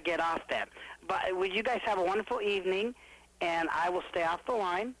 Then I got to get off then. But would you guys have a wonderful evening, and I will stay off the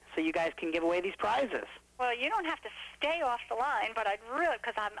line so you guys can give away these prizes. Well, you don't have to stay off the line, but I'd really,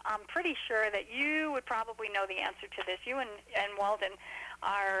 because I'm pretty sure that you would probably know the answer to this. You and Walden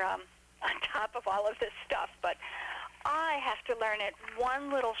are on top of all of this stuff, but I have to learn it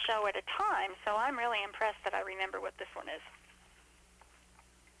one little show at a time, so I'm really impressed that I remember what this one is.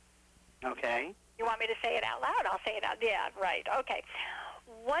 Okay. You want me to say it out loud? I'll say it out. Yeah, right. Okay.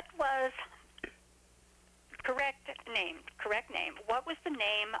 What was correct name? What was the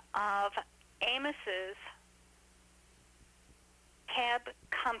name of Amos's cab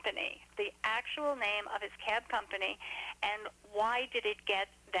company? The actual name of his cab company, and why did it get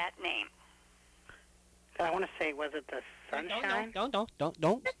that name? I want to say, was it the Sunshine? Don't. Oh,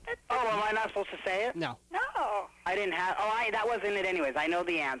 am I not supposed to say it? No. No. I didn't have... Oh, that wasn't it anyways. I know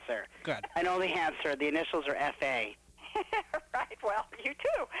the answer. Good. I know the answer. The initials are F.A. Right, well, you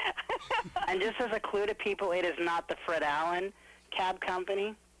too. And just as a clue to people, it is not the Fred Allen Cab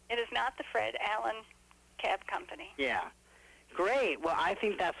Company. It is not the Fred Allen Cab Company. Yeah. Great. Well, I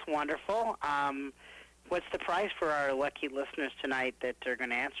think that's wonderful. What's the price for our lucky listeners tonight that are going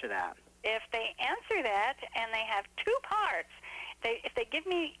to answer that? If they answer that, and they have 2 parts, if they give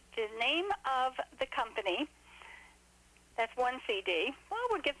me the name of the company, that's 1 CD. Well,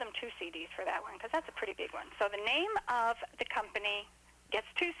 we'll give them 2 CDs for that one, because that's a pretty big one. So the name of the company, gets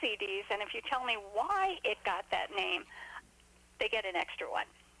 2 CDs, and if you tell me why it got that name, they get an extra one.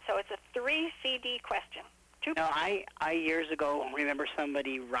 So it's a 3 CD question. No, I years ago remember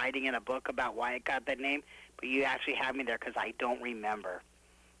somebody writing in a book about why it got that name, but you actually had me there because I don't remember.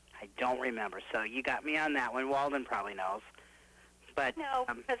 So you got me on that one. Walden probably knows. But no,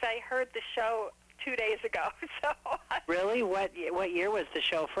 because I heard the show 2 days ago. So really, what year was the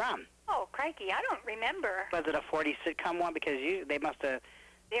show from? Oh, crikey, I don't remember. Was it a 40 sitcom one? Because they must have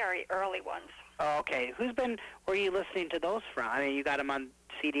very early ones. Oh, okay. Where are you listening to those from? I mean, you got them on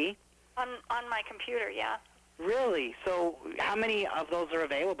CD? On my computer, yeah. Really? So how many of those are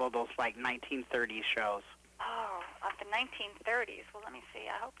available, those, like, 1930s shows? Oh, of the 1930s. Well, let me see.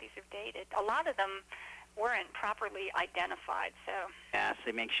 I hope these are dated. A lot of them weren't properly identified, so... Yes,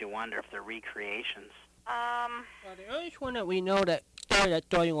 it makes you wonder if they're recreations. Well, the earliest one that we know that started that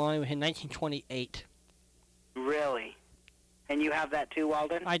storyline was in 1928. Really? And you have that too,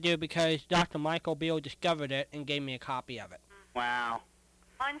 Walden? I do, because Dr. Michael Beale discovered it and gave me a copy of it. Wow.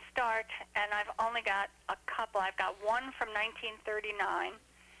 Mine start, and I've only got a couple. I've got one from 1939,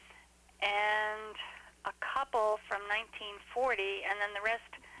 and a couple from 1940, and then the rest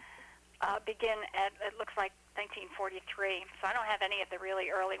begin at, it looks like, 1943. So I don't have any of the really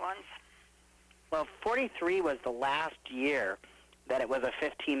early ones. Well, 43 was the last year that it was a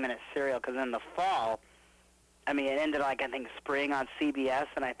 15-minute serial, because in the fall, I mean, it ended, like, I think, spring on CBS,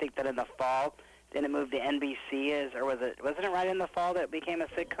 and I think that in the fall, then it moved to NBC, wasn't it right in the fall that it became a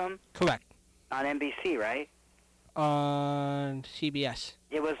sitcom? Correct. On NBC, right? On CBS.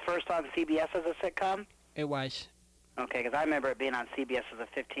 It was first on CBS as a sitcom? It was. Okay, because I remember it being on CBS as a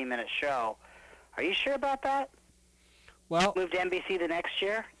 15-minute show. Are you sure about that? Well... Moved to NBC the next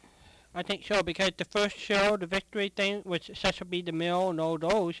year? I think so, because the first show, the Victory thing, which Cecil B. DeMille and all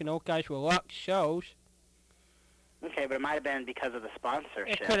those, and those guys were luxe shows. Okay, but it might have been because of the sponsorship.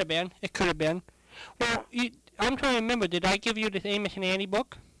 It could have been. Well, I'm trying to remember, did I give you the Amos and Andy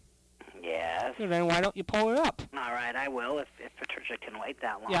book? Yes. Well, then why don't you pull it up? All right, I will, if Patricia can wait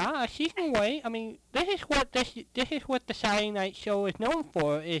that long. Yeah, she can wait. I mean, this is what the Saturday night show is known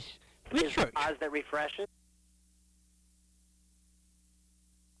for, is research. Is the pause that refreshes?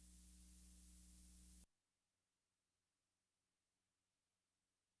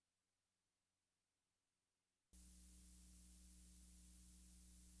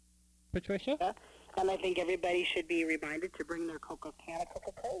 Patricia? Yeah. And I think everybody should be reminded to bring their can of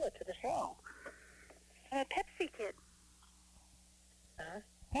Coca-Cola to the show. I'm a Pepsi kid. Huh?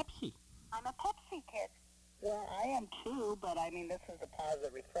 Pepsi. I'm a Pepsi kid. Well, I am too, but I mean, this is the pause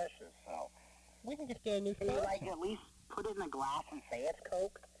that refreshes, so. We can just get a new Can you, like, at least put it in a glass and say it's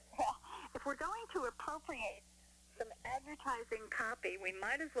Coke? Well, if we're going to appropriate some advertising copy, we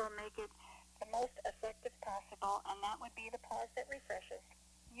might as well make it the most effective possible, and that would be the pause that refreshes.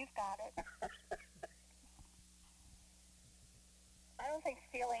 You've got it. I don't think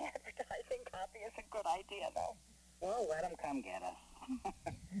stealing advertising copy is a good idea, though. Well, let them come get us.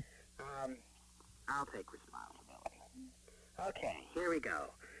 I'll take responsibility. Okay, here we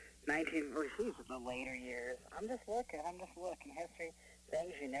go. These are the later years. I'm just looking. History,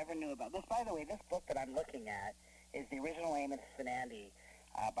 things you never knew about. By the way, this book that I'm looking at is the original Amos and Andy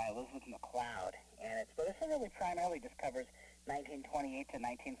by Elizabeth McLeod. And this one really primarily just covers 1928 to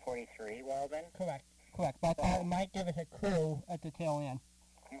 1943, Walden? Correct. But that might give us a clue at the tail end.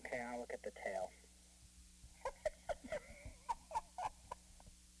 Okay, I'll look at the tail.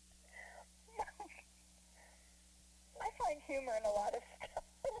 I find humor in a lot of stuff.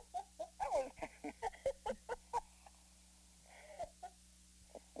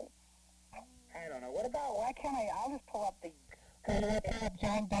 I don't know. Why can't I'll just pull up the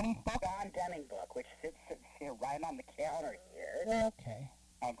John Denning book? John Denning book, which sits here right on the counter here. Okay.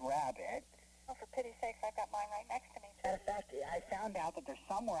 I'll grab it. Oh, for pity's sakes, I've got mine right next to me. Matter of fact, I found out that there's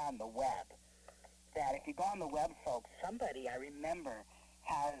somewhere on the web that if you go on the web, folks, somebody I remember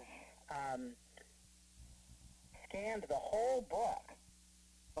has scanned the whole book.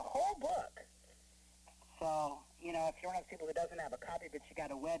 The whole book. So, if you're one of those people who doesn't have a copy but you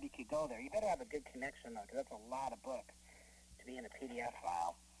got a web, you could go there. You better have a good connection, though, because that's a lot of book to be in a PDF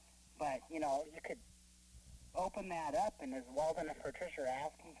file. But, you could open that up, and as Walden and Patricia are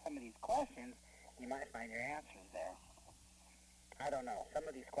asking some of these questions, you might find your answers there. I don't know. Some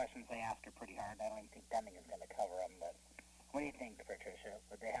of these questions they ask are pretty hard. I don't even think Deming is going to cover them, but what do you think, Patricia?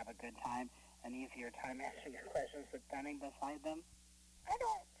 Would they have a good time, an easier time answering your questions with Deming beside them? I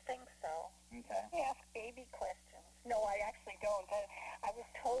don't think so. Okay. They ask baby questions. No, I actually don't. I was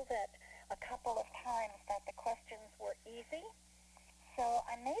told that a couple of times that the questions were easy, so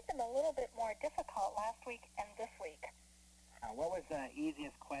I made them a little bit more difficult last week and this week. How What was the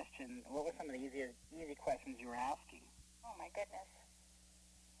easiest question? What were some of the easy questions you were asking? Oh, my goodness.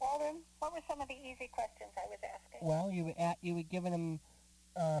 Walden, what were some of the easy questions I was asking? Well, you were giving them,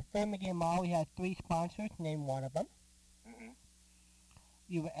 Birmingham Mall, we had 3 sponsors, name one of them. Mm-hmm.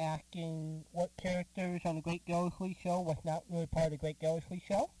 You were asking what characters on the Great Gildersleeve Show was not really part of the Great Gildersleeve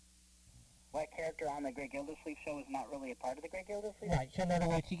Show. What character on the Great Gildersleeve Show is not really a part of the Great Gildersleeve? Right, so in other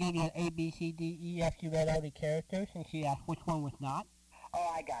words, she gave you an A, B, C, D, E, F, she read all the characters, and she asked which one was not.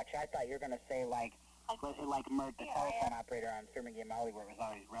 Oh, I got you. I thought you were going to say, was it like Mert, the telephone operator on Birmingham Mall, where it was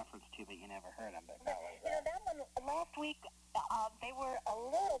always referenced to, but you never heard him. But that was that one, last week, they were a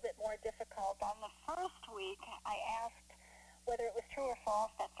little bit more difficult. On the first week, I asked whether it was true or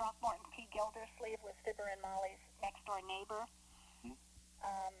false that Throckmorton P. Gildersleeve was Fibber and Molly's next-door neighbor.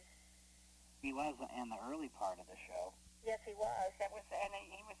 He was in the early part of the show. Yes, he was. And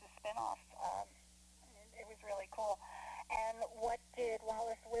he was a spinoff. It was really cool. And what did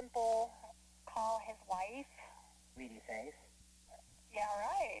Wallace Wimple call his wife? Reedy Face. Yeah,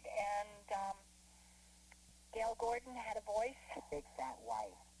 right. And Dale Gordon had a voice. Big fat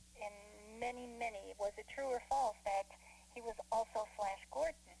wife. In many. Was it true or false that he was also Flash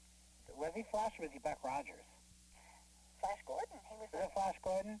Gordon? Was he Flash or was he Buck Rogers? Flash Gordon. Was it Flash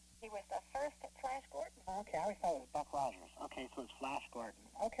Gordon? He was the first Flash Gordon. Okay, I always thought it was Buck Rogers. Okay, so it's Flash Gordon.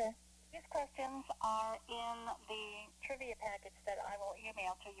 Okay. These questions are in the trivia package that I will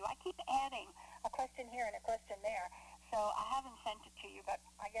email to you. I keep adding a question here and a question there, so I haven't sent it to you, but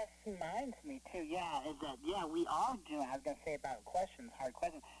I guess... Reminds me, too, we are doing, I was going to say about questions, hard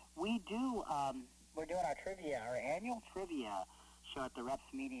questions. We do, we're doing our annual trivia show at the Reps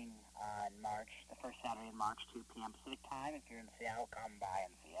meeting on March, the first Saturday in March, 2 p.m. Pacific time. If you're in Seattle, come by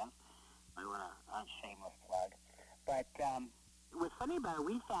and see us. I want a shameless plug. But what's funny about it,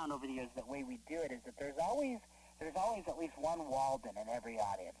 we found over the years that way we do it is that there's always at least one Walden in every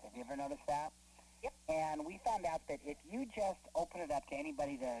audience. Have you ever noticed that? Yep. And we found out that if you just open it up to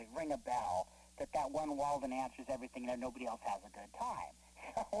anybody to ring a bell, that one Walden answers everything and nobody else has a good time.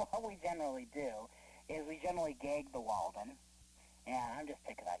 So what we generally do is we generally gag the Walden. Yeah, I'm just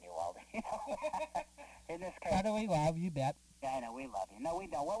picking on you, Walden. In this case, How do we love you, bet? Yeah, I know, we love you. No, we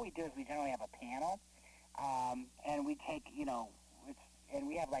don't. What we do is we generally have a panel, and we take, and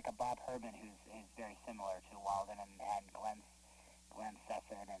we have like a Bob Herman who's very similar to Walden and Glenn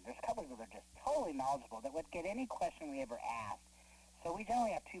Sesson, and there's a couple that are just totally knowledgeable that would get any question we ever asked. So we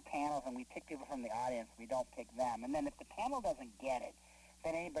generally have 2 panels, and we pick people from the audience. We don't pick them. And then if the panel doesn't get it,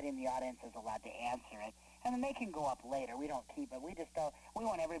 then anybody in the audience is allowed to answer it. And then they can go up later. We don't keep it. We just don't. We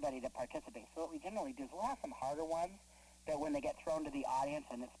want everybody to participate. So what we generally do is we'll have some harder ones that when they get thrown to the audience,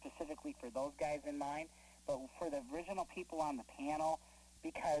 and it's specifically for those guys in mind, but for the original people on the panel,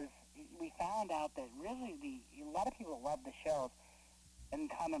 because we found out that really a lot of people love the shows and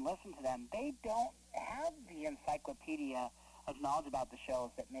come and listen to them. They don't have the encyclopedia of knowledge about the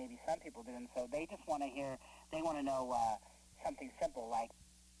shows that maybe some people do, and so they just want to hear. They want to know something simple like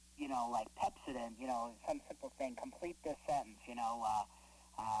Pepsodent, some simple thing, complete this sentence,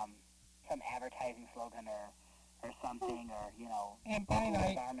 some advertising slogan or something, or, And Bryan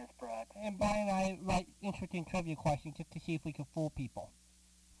and and I write interesting trivia questions just to see if we can fool people.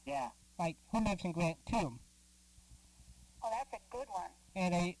 Yeah. Like, who lives in Grant Tomb? Oh, that's a good one.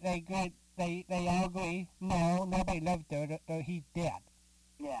 And they all agree, no, nobody lives there, he's dead.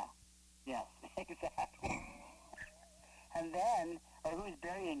 Yeah. Yes, exactly. And then, or who's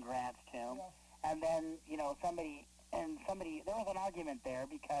buried in Grant's tomb, and then, somebody, there was an argument there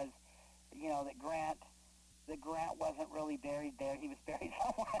because, that Grant wasn't really buried there. He was buried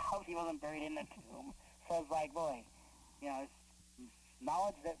somewhere else. He wasn't buried in the tomb. So it's like, boy, it's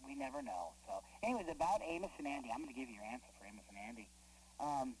knowledge that we never know. So, anyways, about Amos and Andy, I'm going to give you your answer for Amos and Andy.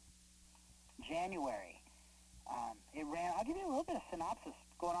 January, it ran, I'll give you a little bit of synopsis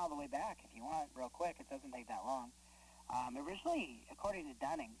going all the way back if you want, real quick. It doesn't take that long. Originally, according to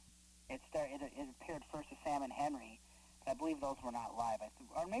Dunning, it appeared first as Sam and Henry, but I believe those were not live.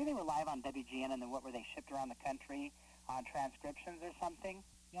 Or maybe they were live on WGN, and then what were they, shipped around the country on transcriptions or something?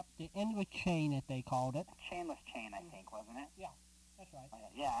 Yep, the endless chain, that they called it. Chainless chain, I think, wasn't it? Yeah, that's right.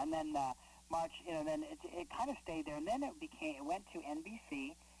 Yeah, and then March, then it kind of stayed there, and then it went to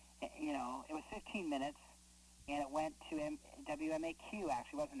NBC. It was 15 minutes, and it went to WMAQ,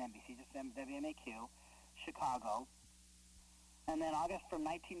 actually. It wasn't NBC, just WMAQ, Chicago. And then August from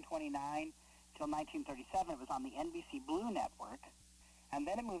 1929 till 1937, it was on the NBC Blue Network. And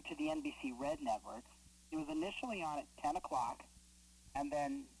then it moved to the NBC Red Network. It was initially on at 10 o'clock. And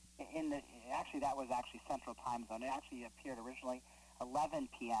then that was Central Time Zone. It actually appeared originally 11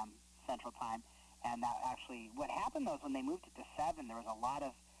 p.m. Central Time. And that actually, what happened though is when they moved it to 7, there was a lot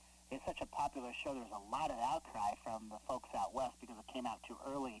of, it's such a popular show, there was a lot of outcry from the folks out west because it came out too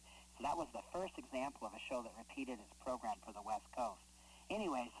early. So that was the first example of a show that repeated its program for the West Coast.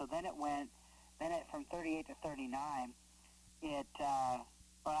 Anyway, so then it went, from 38 to 39, it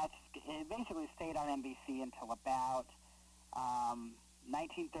basically stayed on NBC until about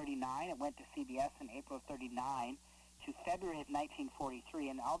 1939. It went to CBS in April of 39 to February of 1943,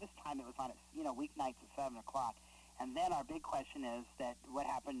 and all this time it was on its, weeknights at 7 o'clock. And then our big question is that what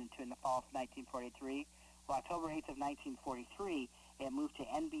happened in the fall of 1943? Well, October 8th of 1943, it moved to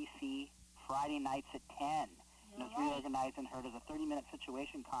NBC Friday nights at 10. And it was reorganized and heard as a 30-minute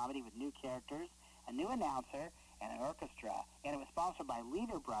situation comedy with new characters, a new announcer, and an orchestra. And it was sponsored by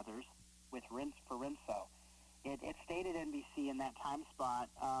Lever Brothers with Rinso. It stayed at NBC in that time spot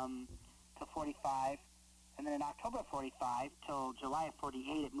till 45. And then in October of 45 till July of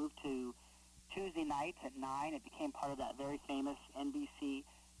 48, it moved to Tuesday nights at 9. It became part of that very famous NBC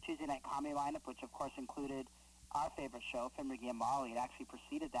Tuesday night comedy lineup, which of course included our favorite show, Finn McGee and Molly. It actually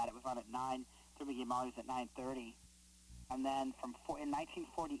preceded that. It was on at 9. Finn McGee and Molly was at 9:30. And then in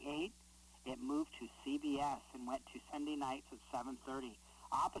 1948, it moved to CBS and went to Sunday nights at 7:30,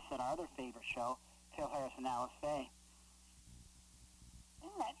 opposite our other favorite show, Phil Harris and Alice Faye.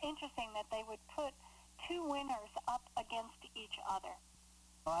 Isn't that interesting that they would put two winners up against each other?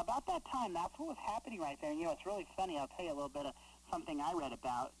 Well, about that time, that's what was happening right there. And, it's really funny. I'll tell you a little bit of something I read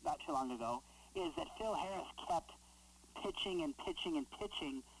about not too long ago, is that Phil Harris kept pitching and pitching and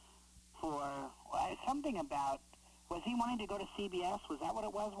pitching for something about, was he wanting to go to CBS? Was that what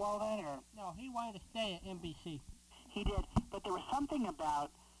it was, Walden? Or? No, he wanted to stay at NBC. He did, but there was something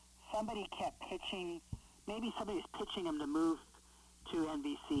about somebody kept pitching, maybe somebody was pitching him to move to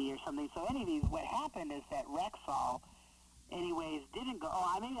NBC or something. So anyways, what happened is that Rexall, anyways, didn't go.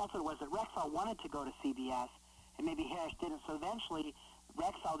 Maybe that's what it was. That Rexall wanted to go to CBS, and maybe Harris didn't. So eventually,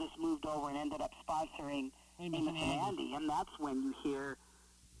 Rexall just moved over and ended up sponsoring Amos and Andy, and that's when you hear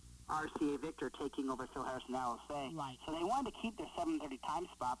RCA Victor taking over Phil Harris and Alice Faye. Right. So they wanted to keep their 7:30 time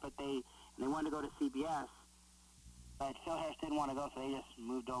spot, but they wanted to go to CBS. But Phil Harris didn't want to go, so they just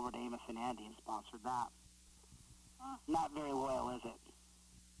moved over to Amos and Andy and sponsored that. Not very loyal, is it?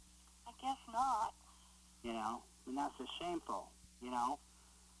 I guess not. And that's just shameful,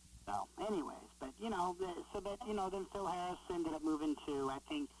 So, anyways, but, then Phil Harris ended up moving to, I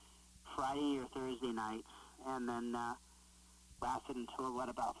think, Friday or Thursday nights, and then lasted until,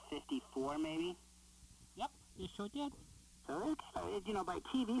 about 54 maybe? Yep, it sure did. So, by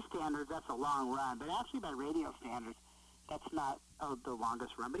TV standards, that's a long run, but actually by radio standards, that's not the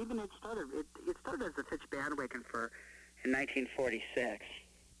longest run. But even it started as a Fitch bandwagon in 1946.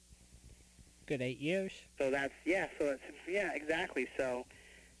 Good 8 years. So that's, exactly. So,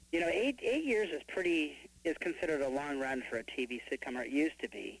 8 years is considered a long run for a TV sitcom, or it used to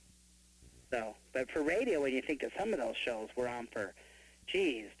be. So, but for radio, when you think that some of those shows were on for,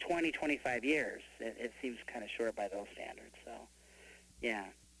 20, 25 years, it seems kind of short by those standards. So,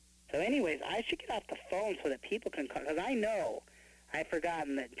 yeah. So anyways, I should get off the phone so that people can call, because I know I've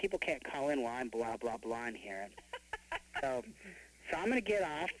forgotten that people can't call in while I'm blah, blah, blah in here. So I'm going to get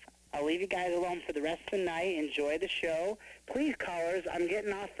off. I'll leave you guys alone for the rest of the night. Enjoy the show. Please, callers, I'm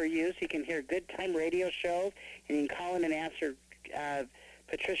getting off for you so you can hear good time radio shows, and you can call in and answer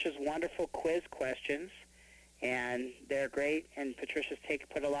Patricia's wonderful quiz questions. And they're great, and Patricia's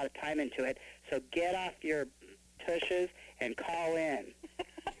put a lot of time into it. So get off your tushes and call in.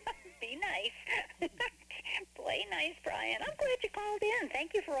 Be nice. Play nice, Bryan. I'm glad you called in.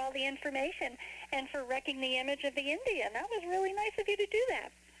 Thank you for all the information and for wrecking the image of the Indian. That was really nice of you to do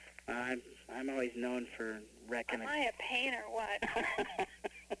that. I'm always known for wrecking. Am I a pain or what?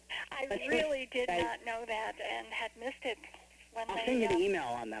 I really did not know that and had missed it. I'll send you the email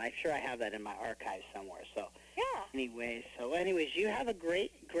on that. I'm sure I have that in my archives somewhere. So yeah. Anyways, you have a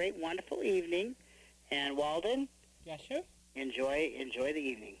great, wonderful evening. And Walden? Yes, sir? Enjoy the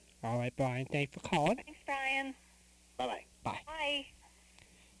evening. All right, Bryan. Thanks for calling. Thanks, Bryan. Bye-bye. Bye. Bye.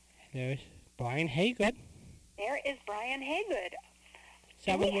 There's Bryan Haigood. There is Bryan Haigood.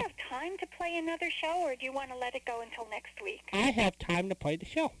 Do we have time to play another show, or do you want to let it go until next week? I have time to play the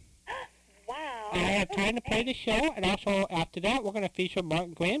show. Wow. I have time to play the show, and also after that, we're going to feature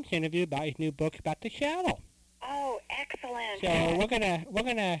Martin Graham's interview about his new book about the shadow. Oh, excellent. So we're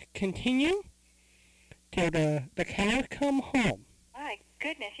gonna continue till the cows come home. My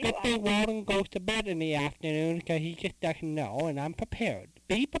goodness, Walden goes to bed in the afternoon because he just doesn't know, and I'm prepared.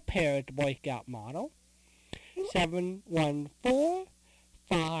 Be prepared, the Boy Scout motto.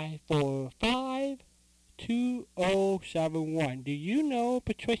 714-545-2071. Do you know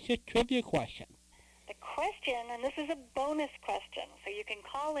Patricia's trivia question? question, and this is a bonus question, so you can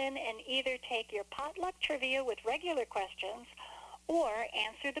call in and either take your potluck trivia with regular questions or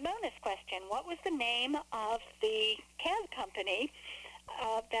answer the bonus question. What was the name of the cab company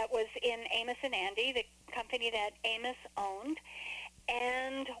that was in Amos and Andy, the company that Amos owned,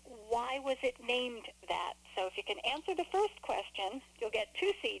 and why was it named that? So if you can answer the first question, you'll get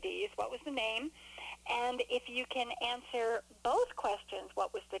 2 CDs. What was the name? And if you can answer both questions,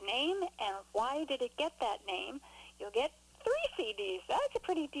 what was the name and why did it get that name, you'll get 3 CDs. That's a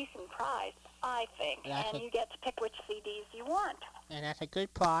pretty decent prize, I think. And you get to pick which CDs you want. And that's a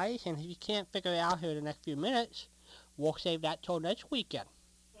good prize. And if you can't figure it out here in the next few minutes, we'll save that till next weekend.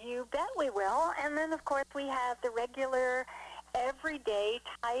 You bet we will. And then, of course, we have the regular everyday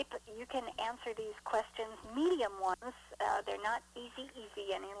type. You can answer these questions, medium ones. They're not easy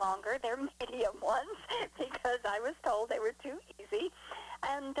any longer. They're medium ones because I was told they were too easy.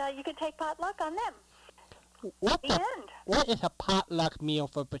 And you can take potluck on them. What is a potluck meal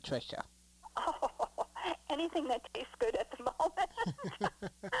for Patricia? Oh, anything that tastes good at the moment.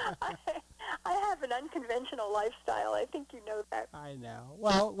 I have an unconventional lifestyle. I think you know that. I know.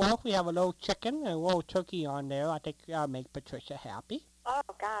 Well, if we have a little chicken and a little turkey on there, I think that'll make Patricia happy. Oh,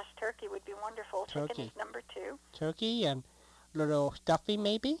 gosh, turkey would be wonderful. Turkey. Chicken is number 2. Turkey and a little stuffing,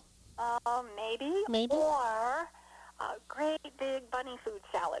 maybe? Maybe. Or a great big bunny food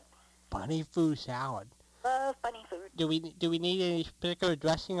salad. Bunny food salad. Love bunny food. Do we need any particular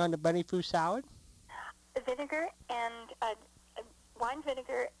dressing on the bunny food salad? Vinegar and wine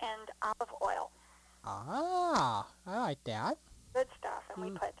vinegar and olive oil. Ah, I like that. Good stuff. And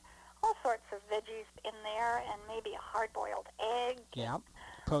we put all sorts of veggies in there and maybe a hard-boiled egg. Yep.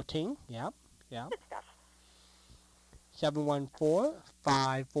 Protein. Yep. Good stuff.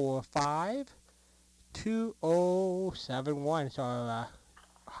 714-545-2071 is our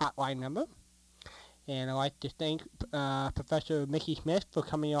hotline number. And I'd like to thank Professor Mickey Smith for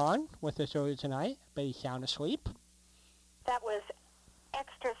coming on with us earlier tonight, but he's sound asleep. That was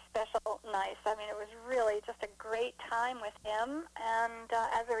extra special nice. I mean, it was really just a great time with him. And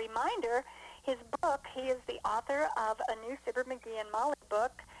as a reminder, his book, he is the author of a new Fibber, McGee, and Molly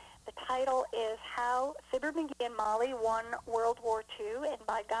book. The title is How Fibber, McGee, and Molly Won World War II. And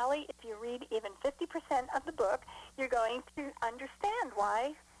by golly, if you read even 50% of the book, you're going to understand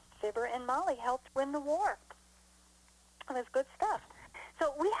why Fibber and Molly helped win the war. It was good stuff.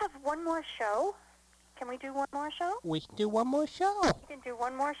 So we have one more show. Can we do one more show? We can do one more show. We can do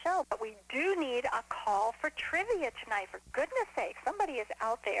one more show, but we do need a call for trivia tonight. For goodness sake, somebody is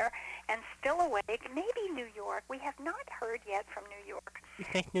out there and still awake. Maybe New York. We have not heard yet from New York. You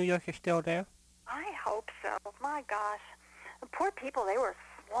think New York is still there? I hope so. My gosh. The poor people, they were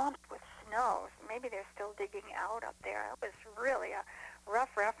swamped with snow. Maybe they're still digging out up there. It was really a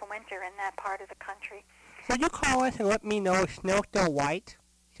rough winter in that part of the country. So you call us and let me know if snow's still white.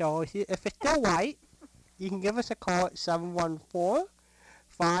 So if it's still white, you can give us a call at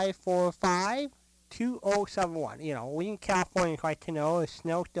 714-545-2071. You know, we in California like to know if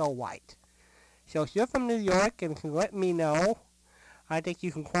snow's still white. So if you're from New York and can let me know, I think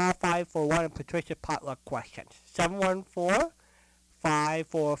you can qualify for one of Patricia's potluck questions.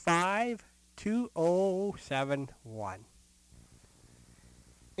 714-545-2071.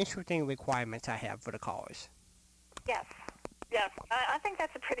 Interesting requirements I have for the callers. Yes. I think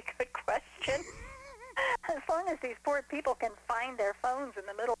that's a pretty good question. As long as these poor people can find their phones in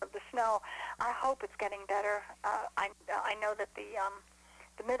the middle of the snow, I hope it's getting better. I know that the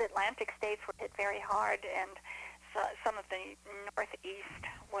mid-Atlantic states were hit very hard, and some of the northeast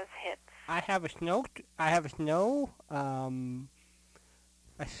was hit. I have a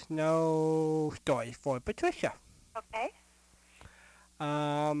snow story for Patricia. Okay.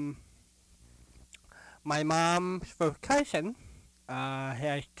 My mom's first cousin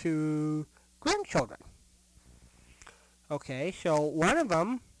has 2 grandchildren. Okay, so one of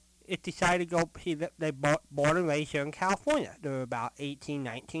them, it decided to go, they born and raised here in California. They were about 18,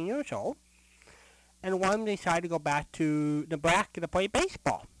 19 years old. And one of them decided to go back to Nebraska to play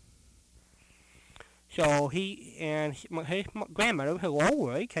baseball. So his grandmother was a little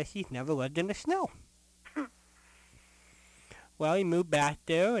worried because he's never lived in the snow. Well, he moved back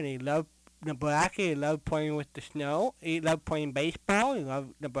there and he loved Nebraska. He loved playing with the snow. He loved playing baseball. He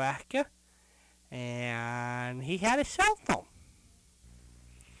loved Nebraska. And he had a cell phone.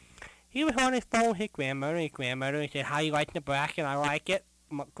 He was on his phone with his grandmother. His grandmother said, "How you like Nebraska?" And I like it.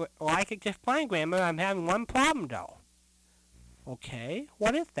 I like it just fine, grandmother. I'm having one problem, though. Okay,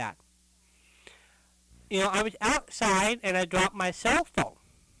 what is that? You know, I was outside and I dropped my cell phone.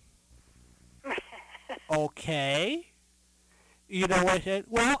 Okay. You know what I said?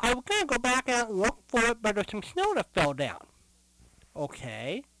 Well, I was going to go back out and look for it, but there's some snow that fell down.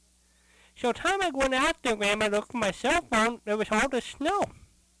 Okay. So the time I went out there, Grandma, to look for my cell phone, there was all this snow.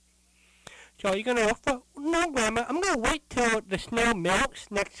 So you're going to look for... No, Grandma, I'm going to wait till the snow melts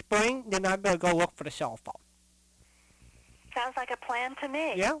next spring, then I'm going to go look for the cell phone. Sounds like a plan to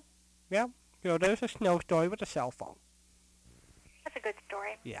me. Yeah. So there's a snow story with a cell phone. That's a good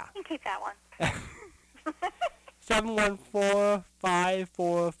story. Yeah. You can keep that one.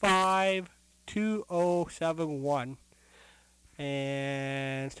 714-545-2071.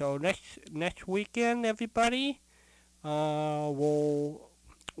 And so next weekend, everybody, we'll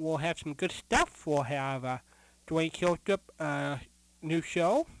have some good stuff. We'll have Dwayne Kilstrup new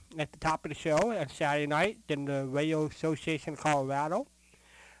show at the top of the show on Saturday night, then the Radio Association of Colorado.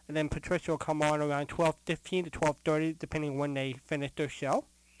 And then Patricia will come on around 12:15 to 12:30, depending when they finish their show.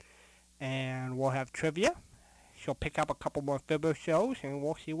 And we'll have trivia. She'll pick up a couple more Fibber shows, and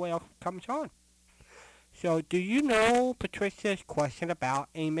we'll see what else comes on. So, do you know Patricia's question about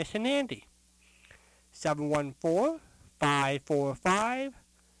Amos and Andy?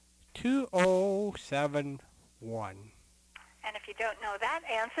 714-545-2071. And if you don't know that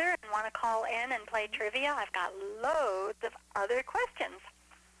answer and want to call in and play trivia, I've got loads of other questions.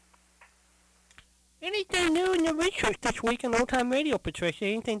 Anything new in your research this week on Old Time Radio, Patricia?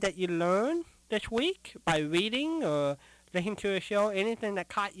 Anything that you learned this week by reading or listening to a show? Anything that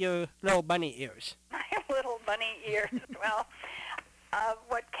caught your little bunny ears? My little bunny ears. Well,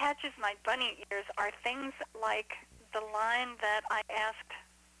 what catches my bunny ears are things like the line that I asked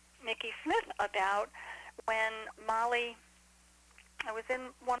Mickey Smith about when Molly... I was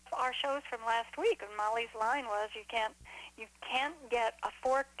in one of our shows from last week, and Molly's line was, you can't get a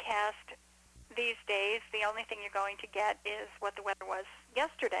forecast these days. The only thing you're going to get is what the weather was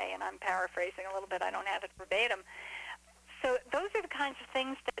yesterday, and I'm paraphrasing a little bit. I don't have it verbatim. So those are the kinds of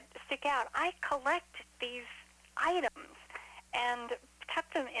things that stick out. I collect these items and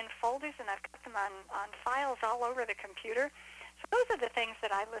kept them in folders, and I've kept them on files all over the computer. So those are the things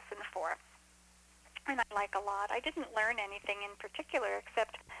that I listen for. And I like a lot. I didn't learn anything in particular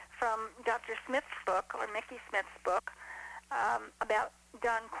except from Dr. Smith's book, or Mickey Smith's book, about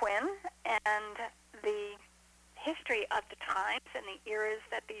Don Quinn and the history of the times and the eras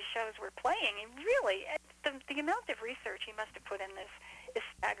that these shows were playing. And really, the amount of research he must have put in this is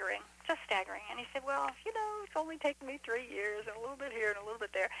staggering, just staggering. And he said, well, it's only taken me 3 years and a little bit here and a little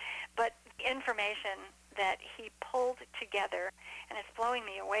bit there. But the information that he pulled together, and it's blowing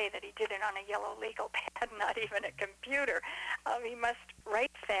me away that he did it on a yellow legal pad, not even a computer. He must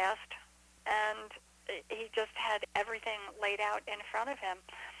write fast, and he just had everything laid out in front of him.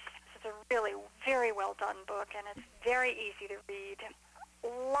 So it's a really very well done book, and it's very easy to read.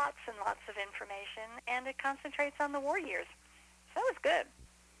 Lots and lots of information, and it concentrates on the war years. So it was good.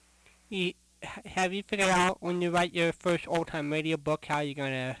 Have you figured out when you write your first old-time radio book how you're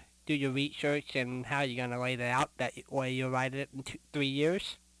going to do your research and how you're going to lay it out, that way you'll write it in 3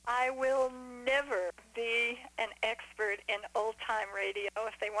 years? I will never be an expert in old-time radio.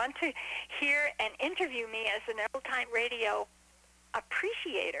 If they want to hear and interview me as an old-time radio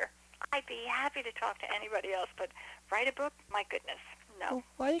appreciator, I'd be happy to talk to anybody else. But write a book? My goodness, no.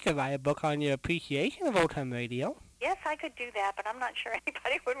 Well, you could write a book on your appreciation of old-time radio. Yes, I could do that, but I'm not sure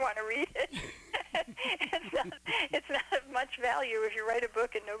anybody would want to read it. It's not of much value if you write a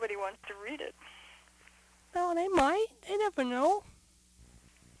book and nobody wants to read it. No, they might. They never know.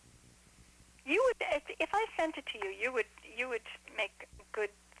 You would, if I sent it to you, you would make good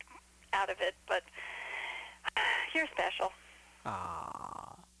out of it. But you're special.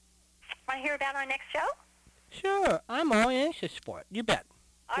 Ah. Want to hear about our next show? Sure, I'm all anxious for it. You bet.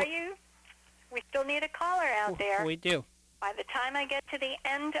 Are you? We still need a caller out there. We do. By the time I get to the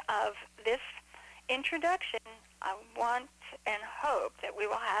end of this introduction, I want and hope that we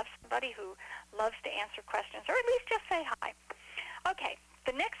will have somebody who loves to answer questions, or at least just say hi. Okay,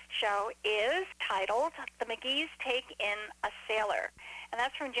 the next show is titled The McGee's Take in a Sailor, and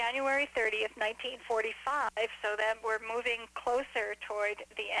that's from January 30th, 1945, so that we're moving closer toward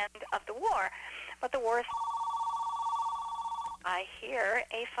the end of the war. But the war is... I hear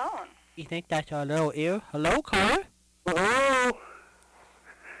a phone. You think that's our little ear? Hello, caller? Hello?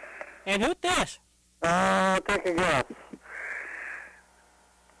 And who's this? Take a guess.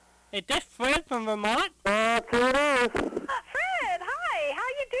 Is this Fred from Vermont? That's who it is. Fred, hi. How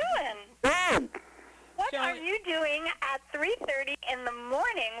you doing? Good. What are you doing at 3:30 in the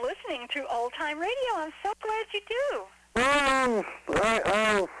morning listening to Old Time Radio? I'm so glad you do. I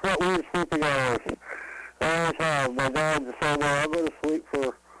what weird sleeping hours. I always have. My dad decided I'll go to sleep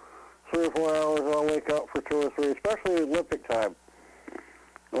for 3 or 4 hours and I'll wake up for 2 or 3, especially Olympic time.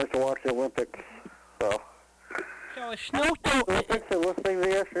 I like to watch the Olympics. So is snow still... Olympics and listening to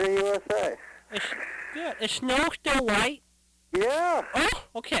Yesterday USA. It's good. Is snow still white? Yeah. Oh,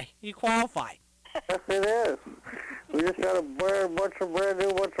 okay. You qualify. Yes, it is. We just got a bunch of brand new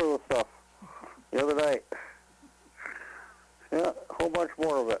stuff the other night. Yeah, a whole bunch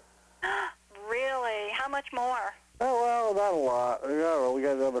more of it. Really? How much more? Oh, well, not a lot. I don't know. We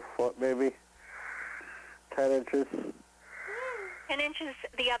got another foot, maybe. 10 inches. 10 inches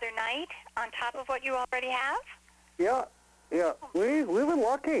the other night on top of what you already have? Yeah. We've been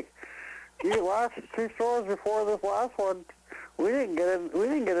lucky. The last 2 storms before this last one, we didn't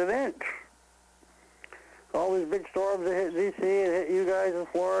get an inch. All these big storms that hit D.C. and hit you guys in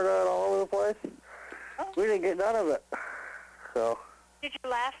Florida and all over the place, we didn't get none of it. So. Did you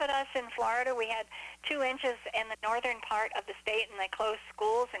laugh at us in Florida? We had 2 inches in the northern part of the state, and they closed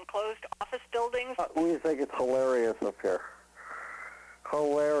schools and closed office buildings. We think it's hilarious up here.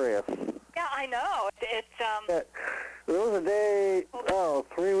 Hilarious. Yeah, I know. There was a day,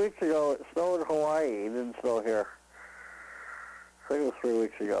 3 weeks ago, it snowed in Hawaii. It didn't snow here. I think it was 3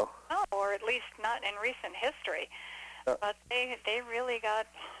 weeks ago. Oh, or at least not in recent history. But they really got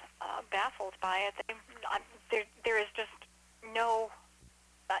baffled by it. There is just no...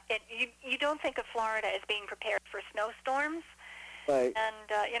 you don't think of Florida as being prepared for snowstorms. Right.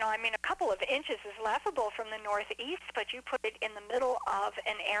 And, a couple of inches is laughable from the northeast, but you put it in the middle of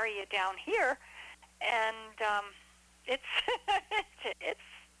an area down here, and it's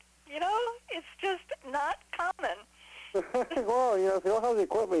just not common. Well, if you don't have the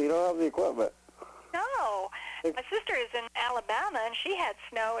equipment, you don't have the equipment. No. My sister is in Alabama, and she had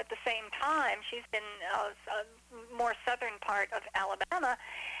snow at the same time. She's in a more southern part of Alabama.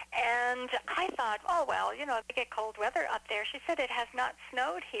 And I thought, they get cold weather up there. She said it has not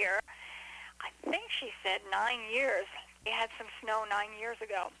snowed here. I think she said 9 years. They had some snow 9 years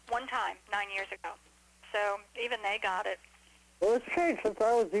ago. One time, 9 years ago. So even they got it. Well, it's changed since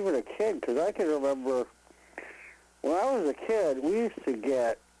I was even a kid, because I can remember when I was a kid, we used to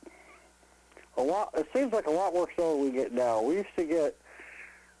get a lot. It seems like a lot more snow than we get now. We used to get,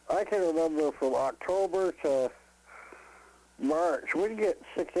 I can remember from October to March, we'd get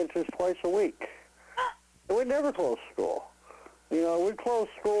 6 inches twice a week. And we'd never close school. We'd close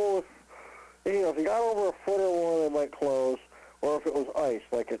school if you got over a foot or more, they might close, or if it was ice,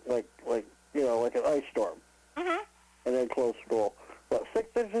 like an ice storm. Mm-hmm. And then close school. But 6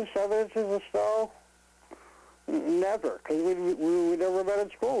 inches, 7 inches of snow, never, because we never been in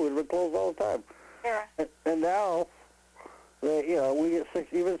school. We'd been closed all the time. Yeah. And now, we get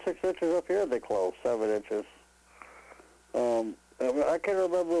 6 inches up here. They close 7 inches. I can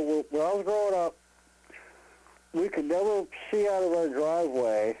remember when I was growing up, we could never see out of our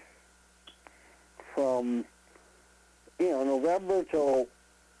driveway from November till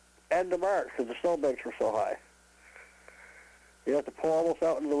end of March because the snowbanks were so high. You have to pull almost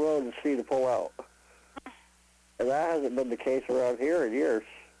out into the road and see to pull out. And that hasn't been the case around here in years.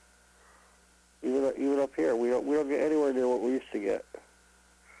 Even up here, we don't get anywhere near what we used to get.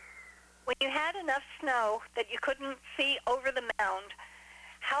 When you had enough snow that you couldn't see over the mound,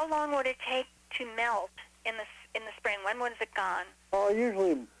 how long would it take to melt in the spring? When was it gone?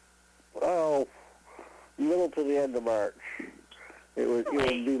 Usually, middle to the end of March. It would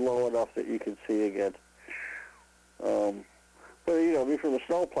be low enough that you could see again. But from the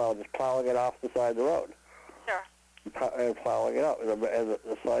snowplow, just plowing it off the side of the road. Sure. And plowing it out, and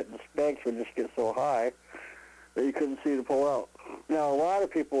the banks would just get so high that you couldn't see to pull out. Now, a lot of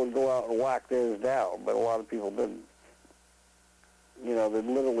people would go out and whack theirs down, but a lot of people didn't. They'd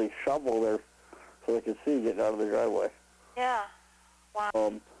literally shovel there so they could see getting out of the driveway. Yeah.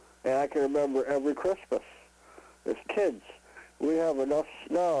 Wow. And I can remember every Christmas, as kids, we have enough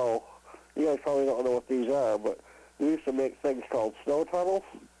snow. You guys probably don't know what these are, but we used to make things called snow tunnels.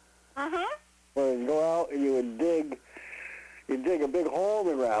 Mm-hmm. Where you'd go out and you'd dig a big hole in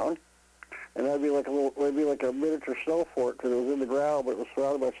the ground, and that'd be like a miniature snow fort because it was in the ground, but it was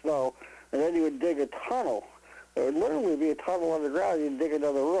surrounded by snow. And then you would dig a tunnel. It would literally be a tunnel underground. You'd dig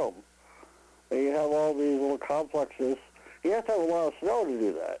another room, and you'd have all these little complexes. You have to have a lot of snow to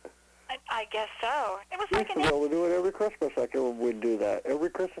do that. I guess so. It was We like used to be able to do it every Christmas. I can remember we'd do that every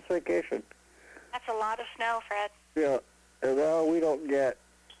Christmas vacation. That's a lot of snow, Fred. Yeah, and now we don't get.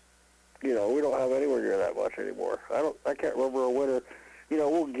 We don't have anywhere near that much anymore. I can't remember a winter.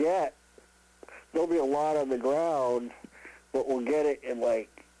 There'll be a lot on the ground, but we'll get it in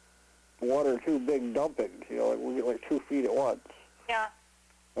like 1 or 2 big dumpings. We'll get like 2 feet at once. Yeah.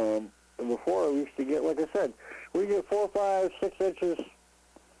 And before we used to get, like I said, we get 4, 5, 6 inches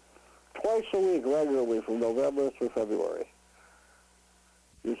twice a week regularly from November through February.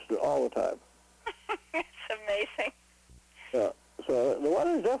 just all the time. It's amazing. Yeah. So the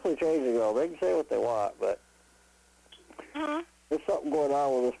weather's definitely changing, though. They can say what they want, but there's something going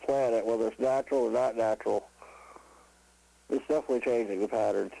on with this planet, whether it's natural or not natural. It's definitely changing the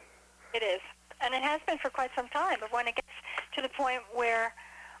patterns. It is. And it has been for quite some time. But when it gets to the point where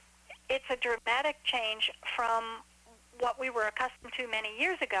it's a dramatic change from what we were accustomed to many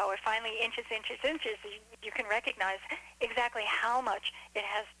years ago, it finally inches, you can recognize exactly how much it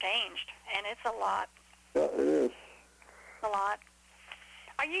has changed. And it's a lot. Yeah, it is. A lot.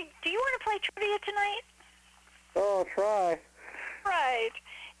 Do you want to play trivia tonight? Oh, I'll try. Right.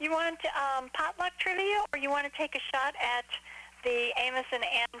 You want potluck trivia, or you want to take a shot at the Amos and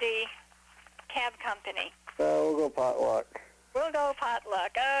Andy cab company? We'll go potluck. We'll go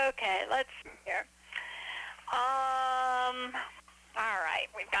potluck. Okay, let's see here. All right,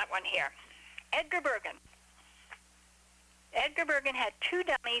 we've got one here. Edgar Bergen. Edgar Bergen had 2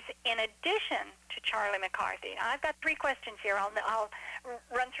 dummies in addition to Charlie McCarthy. Now, I've got 3 questions here. I'll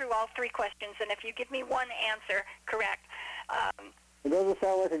run through all 3 questions, and if you give me one answer correct. It doesn't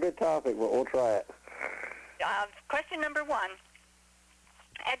sound like a good topic, but we'll try it. Question number 1.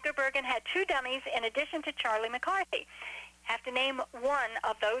 Edgar Bergen had 2 dummies in addition to Charlie McCarthy. Have to name one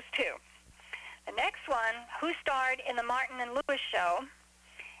of those 2. The next one, who starred in the Martin and Lewis show?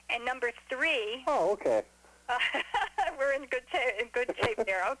 And number 3... Oh, okay. We're in good shape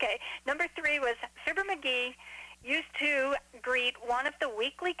there. Okay. Number 3 was Fibber McGee used to greet one of the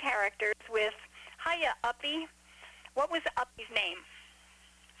weekly characters with, "Hiya, Uppy." What was Uppy's name?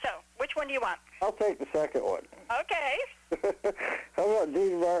 So, which one do you want? I'll take the second one. Okay. How about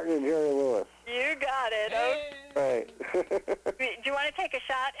Dean Martin and Jerry Lewis? You got it. Okay. Right. Do you want to take a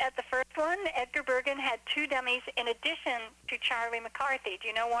shot at the first one? Edgar Bergen had 2 dummies in addition to Charlie McCarthy. Do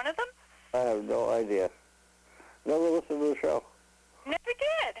you know one of them? I have no idea. Never listened to the show. Never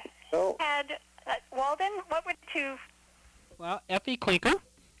did. No. Had Walden, what were the 2? Well, Effie Clinker.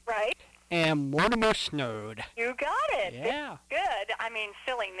 Right. And Mortimer Snowd. You got it. Yeah. Good. I mean,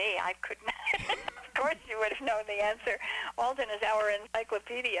 silly me. I couldn't. Of course you would have known the answer. Walden is our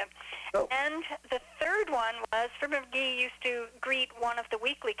encyclopedia. Oh. And the third one was Fibber McGee used to greet one of the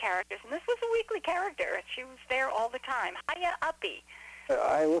weekly characters. And this was a weekly character. She was there all the time. Hiya, Uppy.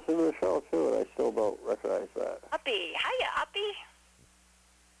 I listened to the show, too, and I still don't recognize that. Uppy. Hiya, Uppy.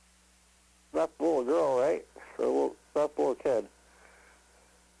 Not the little girl, right? Or not the little kid.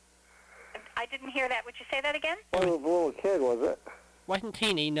 I didn't hear that. Would you say that again? Well, it was the little kid, was it? Wasn't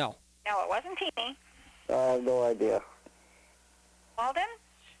Teeny, no. No, it wasn't Teeny. I have no idea. Walden?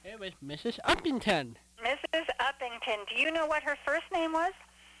 It was Mrs. Uppington. Mrs. Uppington. Do you know what her first name was?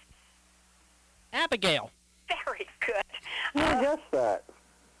 Abigail. Very good. I guessed that.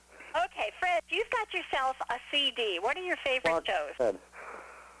 Okay, Fred, you've got yourself a CD. What are your favorite shows? Head.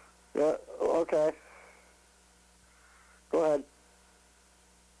 Yeah, okay. Go ahead.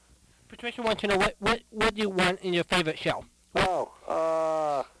 Patricia wants to know what do you want in your favorite show? He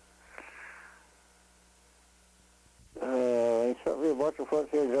sent me a bunch of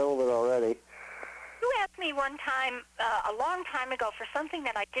Frontier Gentlemen already. You asked me one time, a long time ago, for something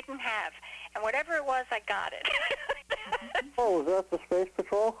that I didn't have, and whatever it was, I got it. Oh, was that the Space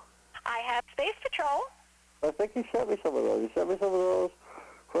Patrol? I have Space Patrol. I think he sent me some of those. He sent me some of those.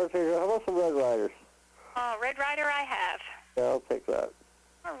 Frontier. How about some Red Riders? Red Rider I have. Yeah, I'll take that.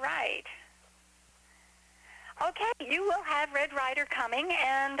 All right. Okay, you will have Red Rider coming,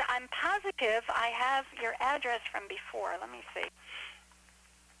 and I'm positive I have your address from before. Let me see.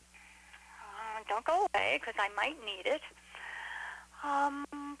 Don't go away, because I might need it. Alan,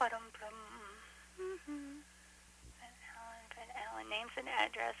 names and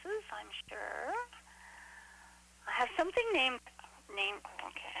addresses, I'm sure. I have something named.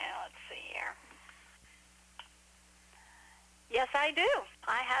 Okay, let's see here. Yes, I do.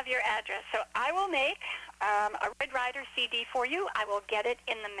 I have your address. So I will make a Red Rider CD for you. I will get it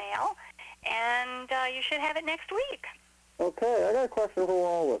in the mail, and you should have it next week. Okay, I got a question for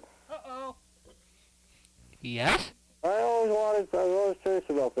Walden. Uh-oh. Yes? I was always curious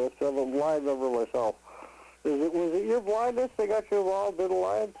about this. I'm a blind member myself. Was it your blindness that got you involved in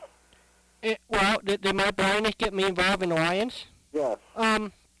Alliance? Did my blindness get me involved in Alliance? Yes.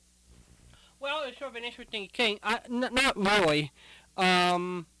 Well, it's sort of an interesting thing. Not really.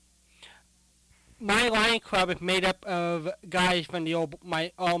 My Lion Club is made up of guys from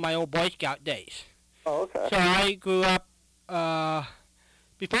my old Boy Scout days. Oh, okay. So I grew up.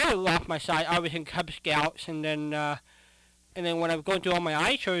 Before I lost my sight, I was in Cub Scouts, and then when I was going through all my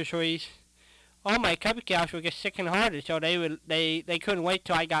eye surgeries, all my Cub Scouts would get sick and hearted, so they couldn't wait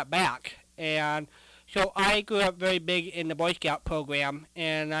till I got back, and So I grew up very big in the Boy Scout program,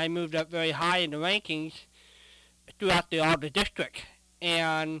 and I moved up very high in the rankings throughout all the district.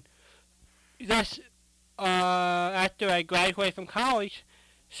 And this, after I graduated from college,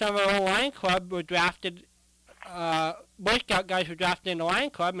 some of the Lion Club were drafted. Boy Scout guys were drafted in the Lion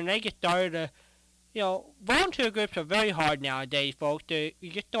Club, and they just started to, volunteer groups are very hard nowadays, folks. You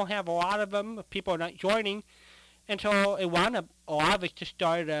just don't have a lot of them. People are not joining. And so it wound up, a lot of us just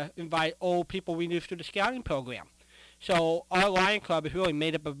started to invite old people we knew through the scouting program. So our Lion Club is really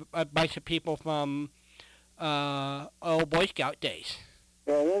made up of a bunch of people from old Boy Scout days.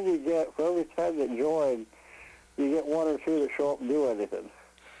 Yeah, and then you get, for every time that join, you get one or two that show up and do anything.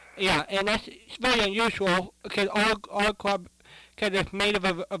 Yeah, and it's very unusual because our club kind of made up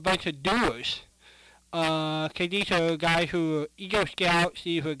of a bunch of doers. Because these are guys who are Eagle Scouts,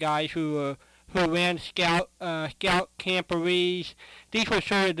 these are guys who ran scout camporees. These were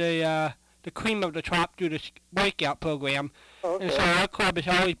sort of the cream of the crop through the Boy Scout program. Okay. And so our club has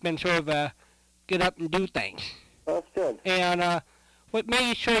always been sort of a get up and do things. That's good. And what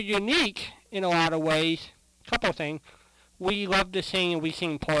made it so unique in a lot of ways, a couple of things, we love to sing and we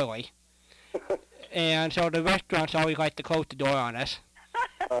sing poorly. And so the restaurants always like to close the door on us.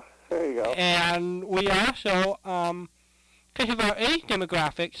 There you go. And we also, because of our age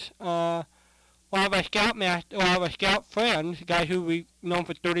demographics, a lot of our scout friends, guys who we've known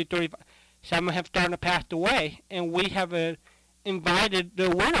for 30, 35, some have started to pass away, and we have invited the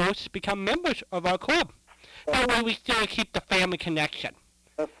widows to become members of our club. That way we still keep the family connection.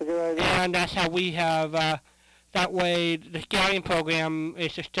 That's a good idea. And that's how we have, that way the scouting program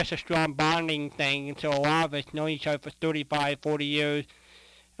is just a strong bonding thing, and so a lot of us know each other for 35, 40 years.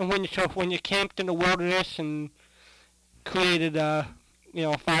 And when you camped in the wilderness and created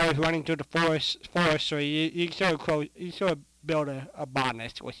fires running through the forest, so you sort of build a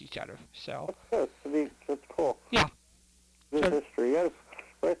bondness with each other. So that's cool. Yeah. Good history. You gotta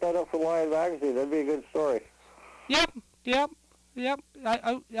write that up for Lion Magazine. That'd be a good story. Yep.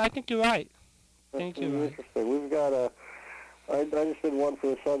 I think you're right. Interesting. We've got I just did one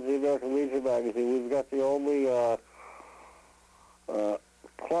for the Sons of the American Legion magazine. We've got the only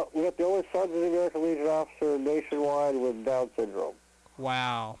Sons of the American Legion officer nationwide with Down syndrome.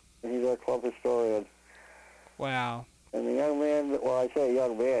 Wow. And he's our club historian. Wow. And the young man, well, I say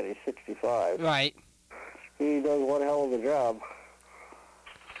young man, he's 65. Right. He does one hell of a job.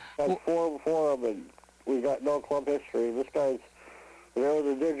 Had four before him, and we got no club history. This guy's there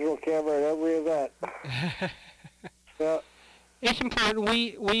with a digital camera at every event. Yeah. It's important.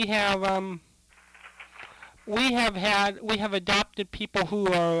 We have adopted people who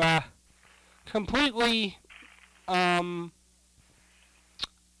are completely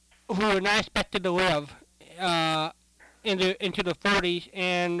who are not expected to live into the 40s,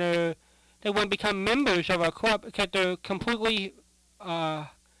 and they want to become members of our club because they're completely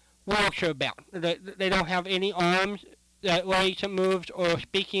wheelchair bound. They don't have any arms, legs that moves, or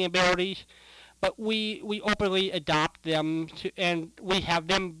speaking abilities. But we openly adopt them, and we have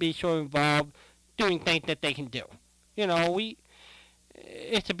them be so involved doing things that they can do.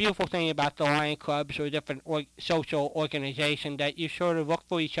 It's a beautiful thing about the Lion Clubs or different social organizations that you sort of look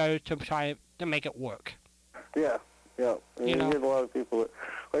for each other to try to make it work. Yeah. And you get a lot of people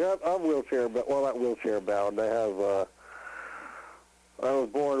that, I'm wheelchair, but not wheelchair bound. I was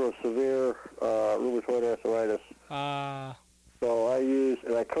born with severe rheumatoid arthritis. So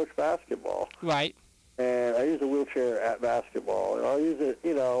and I coach basketball. Right. And I use a wheelchair at basketball. And I'll use it,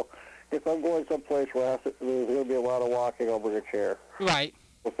 if I'm going someplace where there's going to be a lot of walking, I'll bring a chair. Right.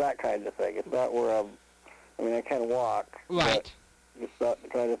 It's that kind of thing. It's not where I can walk. Right. It's not the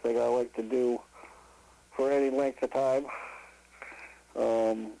kind of thing I like to do for any length of time.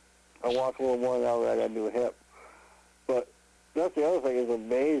 I walk a little more now that I got a new hip. But that's the other thing is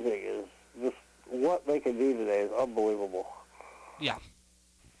amazing is just what they can do today is unbelievable. Yeah.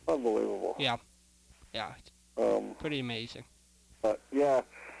 Unbelievable. Yeah. Pretty amazing. But yeah.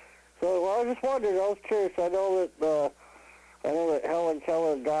 So I was just wondering. I was curious. I know that Helen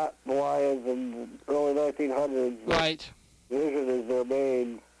Keller got the Lions in the early 1900s. Right. Vision is their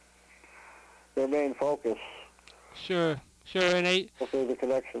main focus. Sure, and there's a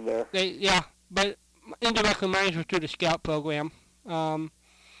connection there. But indirectly mine was through the Scout program.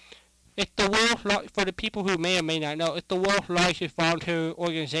 It's the world's, for the people who may or may not know, it's the world's largest volunteer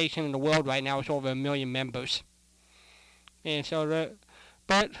organization in the world right now. It's over 1 million members. And so,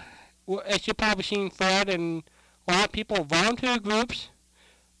 but as you've probably seen, Fred, and a lot of people, volunteer groups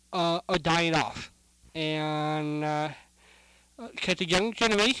are dying off. And because the young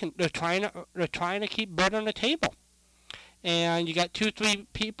generation, they're trying to keep bread on the table. and you got 2-3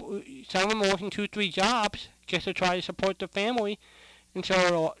 people, some of them working 2-3 jobs just to try to support their family. And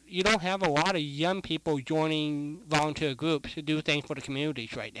so you don't have a lot of young people joining volunteer groups to do things for the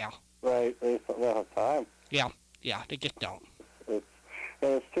communities right now. Right. They don't have time. Yeah, they just don't. And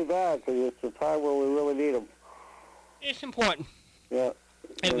it's too bad because it's a time where we really need them. It's important. Yeah.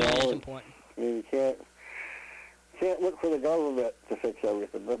 It really is important. I mean, you can't look for the government to fix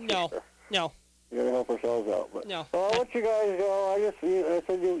everything. That's No, for sure. no. We gotta help ourselves out. But No. So I'll let you guys go. I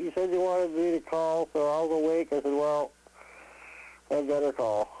said you said you wanted me to call, so I was awake. I said, well, I better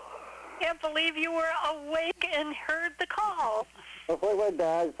call. Can't believe you were awake and heard the call. That's like my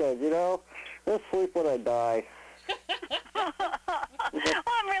dad said, just sleep when I die. Well,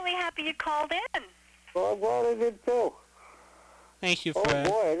 I'm really happy you called in. Well, I'm glad I did too. Thank you, Oh Fred.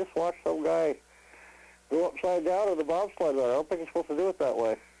 boy, I just watched some guy go upside down in the bobsled run. I don't think he's supposed to do it that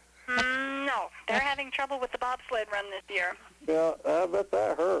way. No, they're having trouble with the bobsled run this year. Yeah, I bet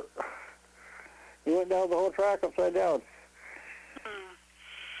that hurt. He went down the whole track upside down.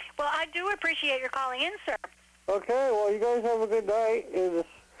 Well, I do appreciate your calling in, sir. Okay, well, you guys have a good night.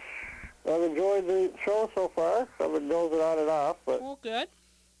 I've enjoyed the show so far. I've been dozing on and off, but... Well, good.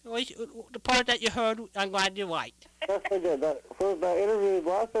 At least the part that you heard, I'm glad you liked. Yes, I did. That last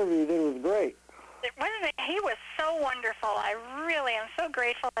interview you did was great. He was so wonderful. I really am so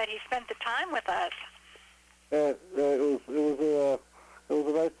grateful that he spent the time with us. It was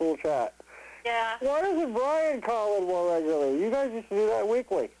a nice little chat. Yeah. Why doesn't Bryan call in more regularly? You guys used to do that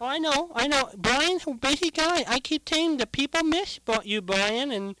weekly. Oh, I know. Brian's a busy guy. I keep telling the people miss you,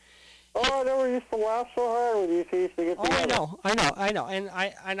 Brian, and... Oh, I never used to laugh so hard when you used to get together. I know.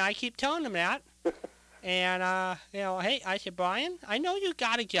 And I keep telling them that. And, hey, I said, Brian, I know you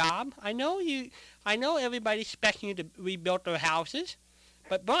got a job. I know everybody's expecting you to rebuild their houses.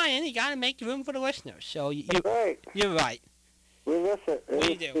 But, Brian, you got to make room for the listeners. So That's right. You're right. We miss it.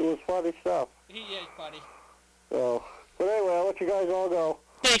 It was funny stuff. He is funny. So, but anyway, I'll let you guys all go.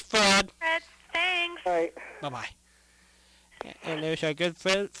 Thanks, Fred. Fred, thanks. All right. Bye-bye. And there's our good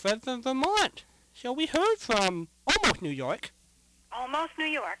Fred from Vermont. So we heard from almost New York. Almost New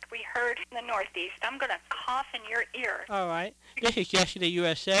York. We heard in the Northeast. I'm going to cough in your ear. All right. This is Yesterday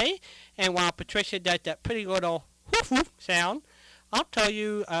USA. And while Patricia does that pretty little woof-woof sound, I'll tell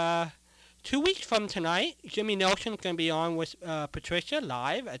you... 2 weeks from tonight, Jimmy Nelson's going to be on with Patricia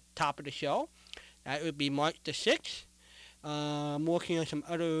live at the top of the show. That would be March the 6th. I'm working on some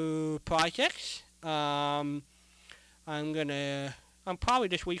other projects. I'm probably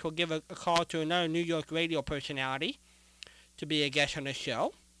this week will give a call to another New York radio personality to be a guest on the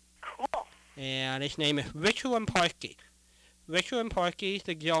show. Cool. And his name is Richard Parkey. Richard Parkey is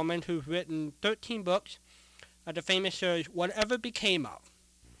the gentleman who's written 13 books of the famous series Whatever Became Of.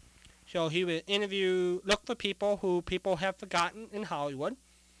 So he would look for people who people have forgotten in Hollywood,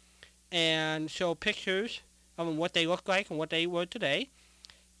 and show pictures of what they look like and what they were today.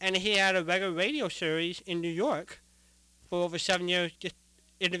 And he had a regular radio series in New York for over 7 years, just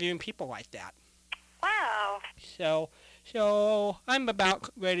interviewing people like that. Wow. So I'm about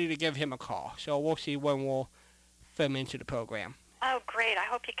ready to give him a call. So we'll see when we'll fit him into the program. Oh, great. I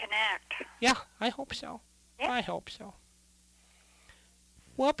hope you connect. Yeah, I hope so. Yeah. I hope so.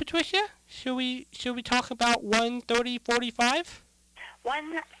 Well, Patricia, should we talk about 1:30:45?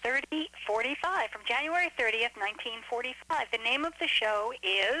 1:30:45 from January 30th, 1945. The name of the show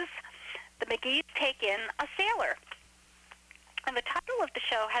is The McGees Take In a Sailor. And the title of the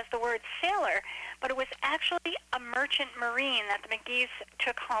show has the word sailor, but it was actually a merchant marine that the McGees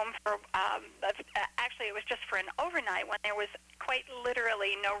took home for, actually it was just for an overnight when there was quite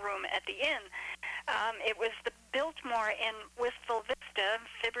literally no room at the inn. It was the Biltmore in Wistful Vista.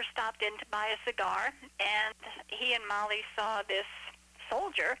 Fibber stopped in to buy a cigar, and he and Molly saw this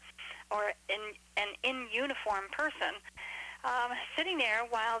soldier, or an in-uniform person, sitting there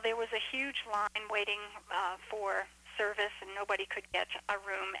while there was a huge line waiting for service, and nobody could get a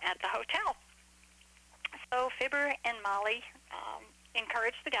room at the hotel. So Fibber and Molly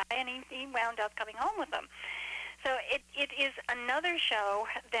encouraged the guy, and he wound up coming home with them. So it is another show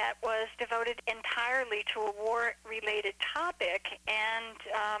that was devoted entirely to a war-related topic, and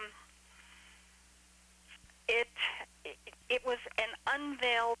it was an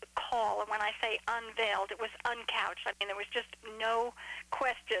unveiled call. And when I say unveiled, it was uncouched. I mean, there was just no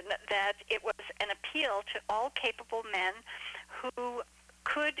question that it was an appeal to all capable men who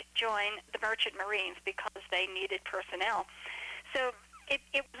could join the Merchant Marines because they needed personnel. So it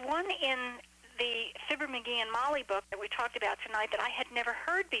was one in the Fibber, McGee, and Molly book that we talked about tonight that I had never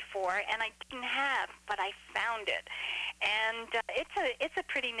heard before, and I didn't have, but I found it. And it's a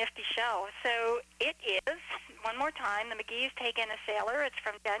pretty nifty show. So it is, one more time, the McGee's Take In a Sailor. It's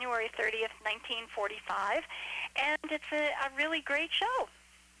from January 30th, 1945. And it's a really great show.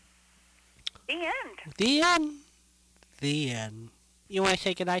 The end. The end. The end. You want to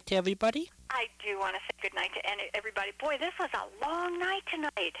say goodnight to everybody? I do want to say goodnight to everybody. Boy, this was a long night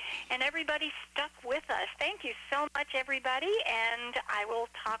tonight, and everybody stuck with us. Thank you so much, everybody, and I will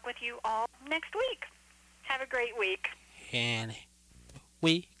talk with you all next week. Have a great week. And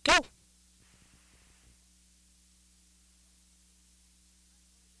we go.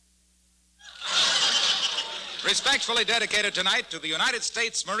 Respectfully dedicated tonight to the United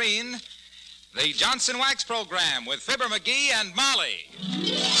States Marine, the Johnson Wax Program with Fibber McGee and Molly.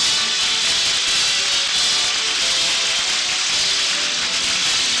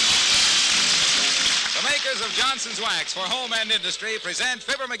 The makers of Johnson's Wax for home and industry present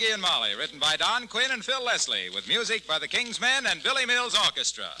Fibber McGee and Molly, written by Don Quinn and Phil Leslie, with music by the King's Men and Billy Mills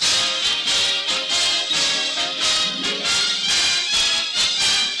Orchestra.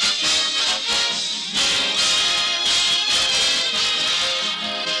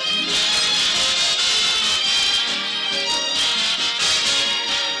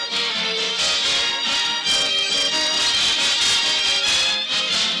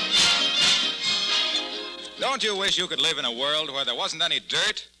 Don't you wish you could live in a world where there wasn't any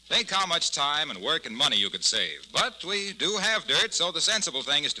dirt? Think how much time and work and money you could save. But we do have dirt, so the sensible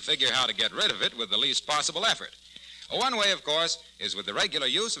thing is to figure how to get rid of it with the least possible effort. One way, of course, is with the regular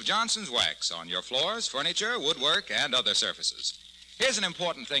use of Johnson's Wax on your floors, furniture, woodwork, and other surfaces. Here's an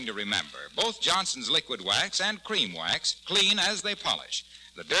important thing to remember. Both Johnson's liquid wax and cream wax clean as they polish.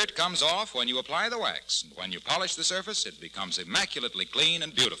 The dirt comes off when you apply the wax, and when you polish the surface, it becomes immaculately clean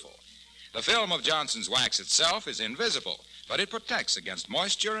and beautiful. The film of Johnson's Wax itself is invisible, but it protects against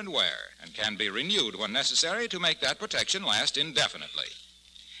moisture and wear and can be renewed when necessary to make that protection last indefinitely.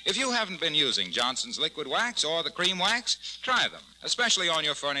 If you haven't been using Johnson's liquid wax or the cream wax, try them, especially on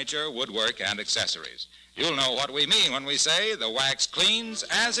your furniture, woodwork, and accessories. You'll know what we mean when we say the wax cleans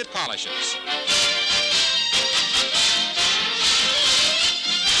as it polishes.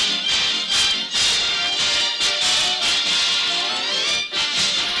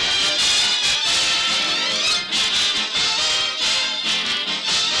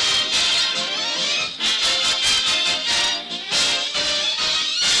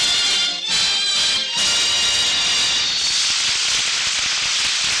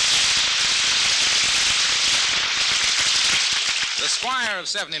 Squire of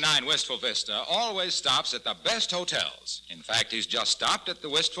 79 Wistful Vista always stops at the best hotels. In fact, he's just stopped at the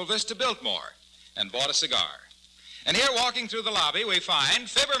Wistful Vista Biltmore and bought a cigar. And here, walking through the lobby, we find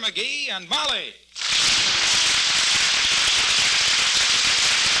Fibber McGee and Molly.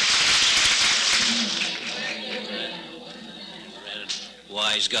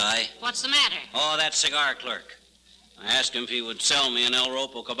 Wise guy. What's the matter? Oh, that cigar clerk. I asked him if he would sell me an El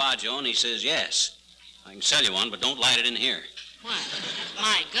Ropo Caballo, and he says yes. I can sell you one, but don't light it in here. What?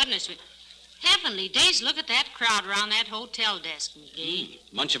 My goodness. Heavenly days, look at that crowd around that hotel desk, McGee.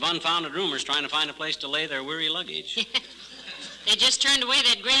 Bunch of unfounded rumors trying to find a place to lay their weary luggage. They just turned away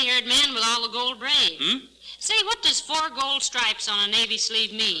that gray-haired man with all the gold braid. Say, what does 4 gold stripes on a navy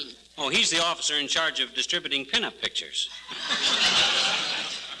sleeve mean? Oh, he's the officer in charge of distributing pinup pictures.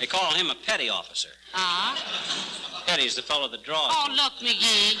 They call him a petty officer. Petty's the fellow that draws. Oh, look,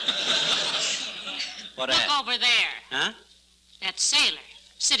 McGee. What Look over there. Huh? That sailor,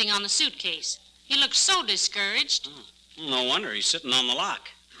 sitting on the suitcase. He looks so discouraged. No wonder he's sitting on the lock.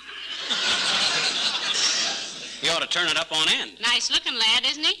 He ought to turn it up on end. Nice-looking lad,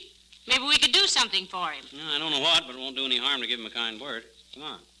 isn't he? Maybe we could do something for him. I don't know what, but it won't do any harm to give him a kind word. Come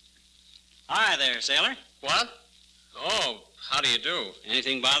on. Hi there, sailor. What? Oh, how do you do?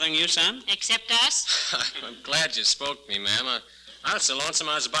 Anything bothering you, son? Except us? I'm glad you spoke to me, ma'am. I was so lonesome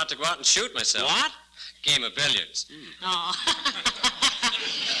I was about to go out and shoot myself. What? Game of billiards. Oh.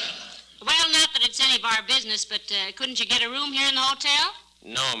 Well, not that it's any of our business, but couldn't you get a room here in the hotel?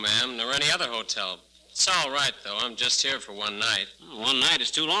 No, ma'am, nor any other hotel. It's all right, though. I'm just here for one night. Oh, one night is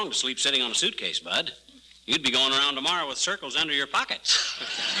too long to sleep sitting on a suitcase, Bud. You'd be going around tomorrow with circles under your pockets.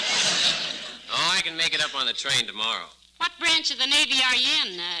 Oh, I can make it up on the train tomorrow. What branch of the Navy are you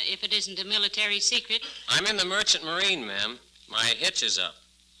in, if it isn't a military secret? I'm in the Merchant Marine, ma'am. My hitch is up.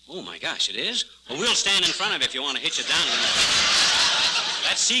 Oh, my gosh, it is? Well, we'll stand in front of it if you want to hitch it down.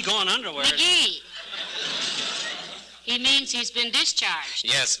 That sea-going underwear... McGee. He means he's been discharged.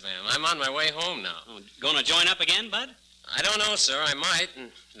 Yes, ma'am. I'm on my way home now. Oh, going to join up again, Bud? I don't know, sir. I might.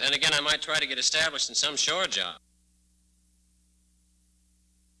 And then again, I might try to get established in some shore job.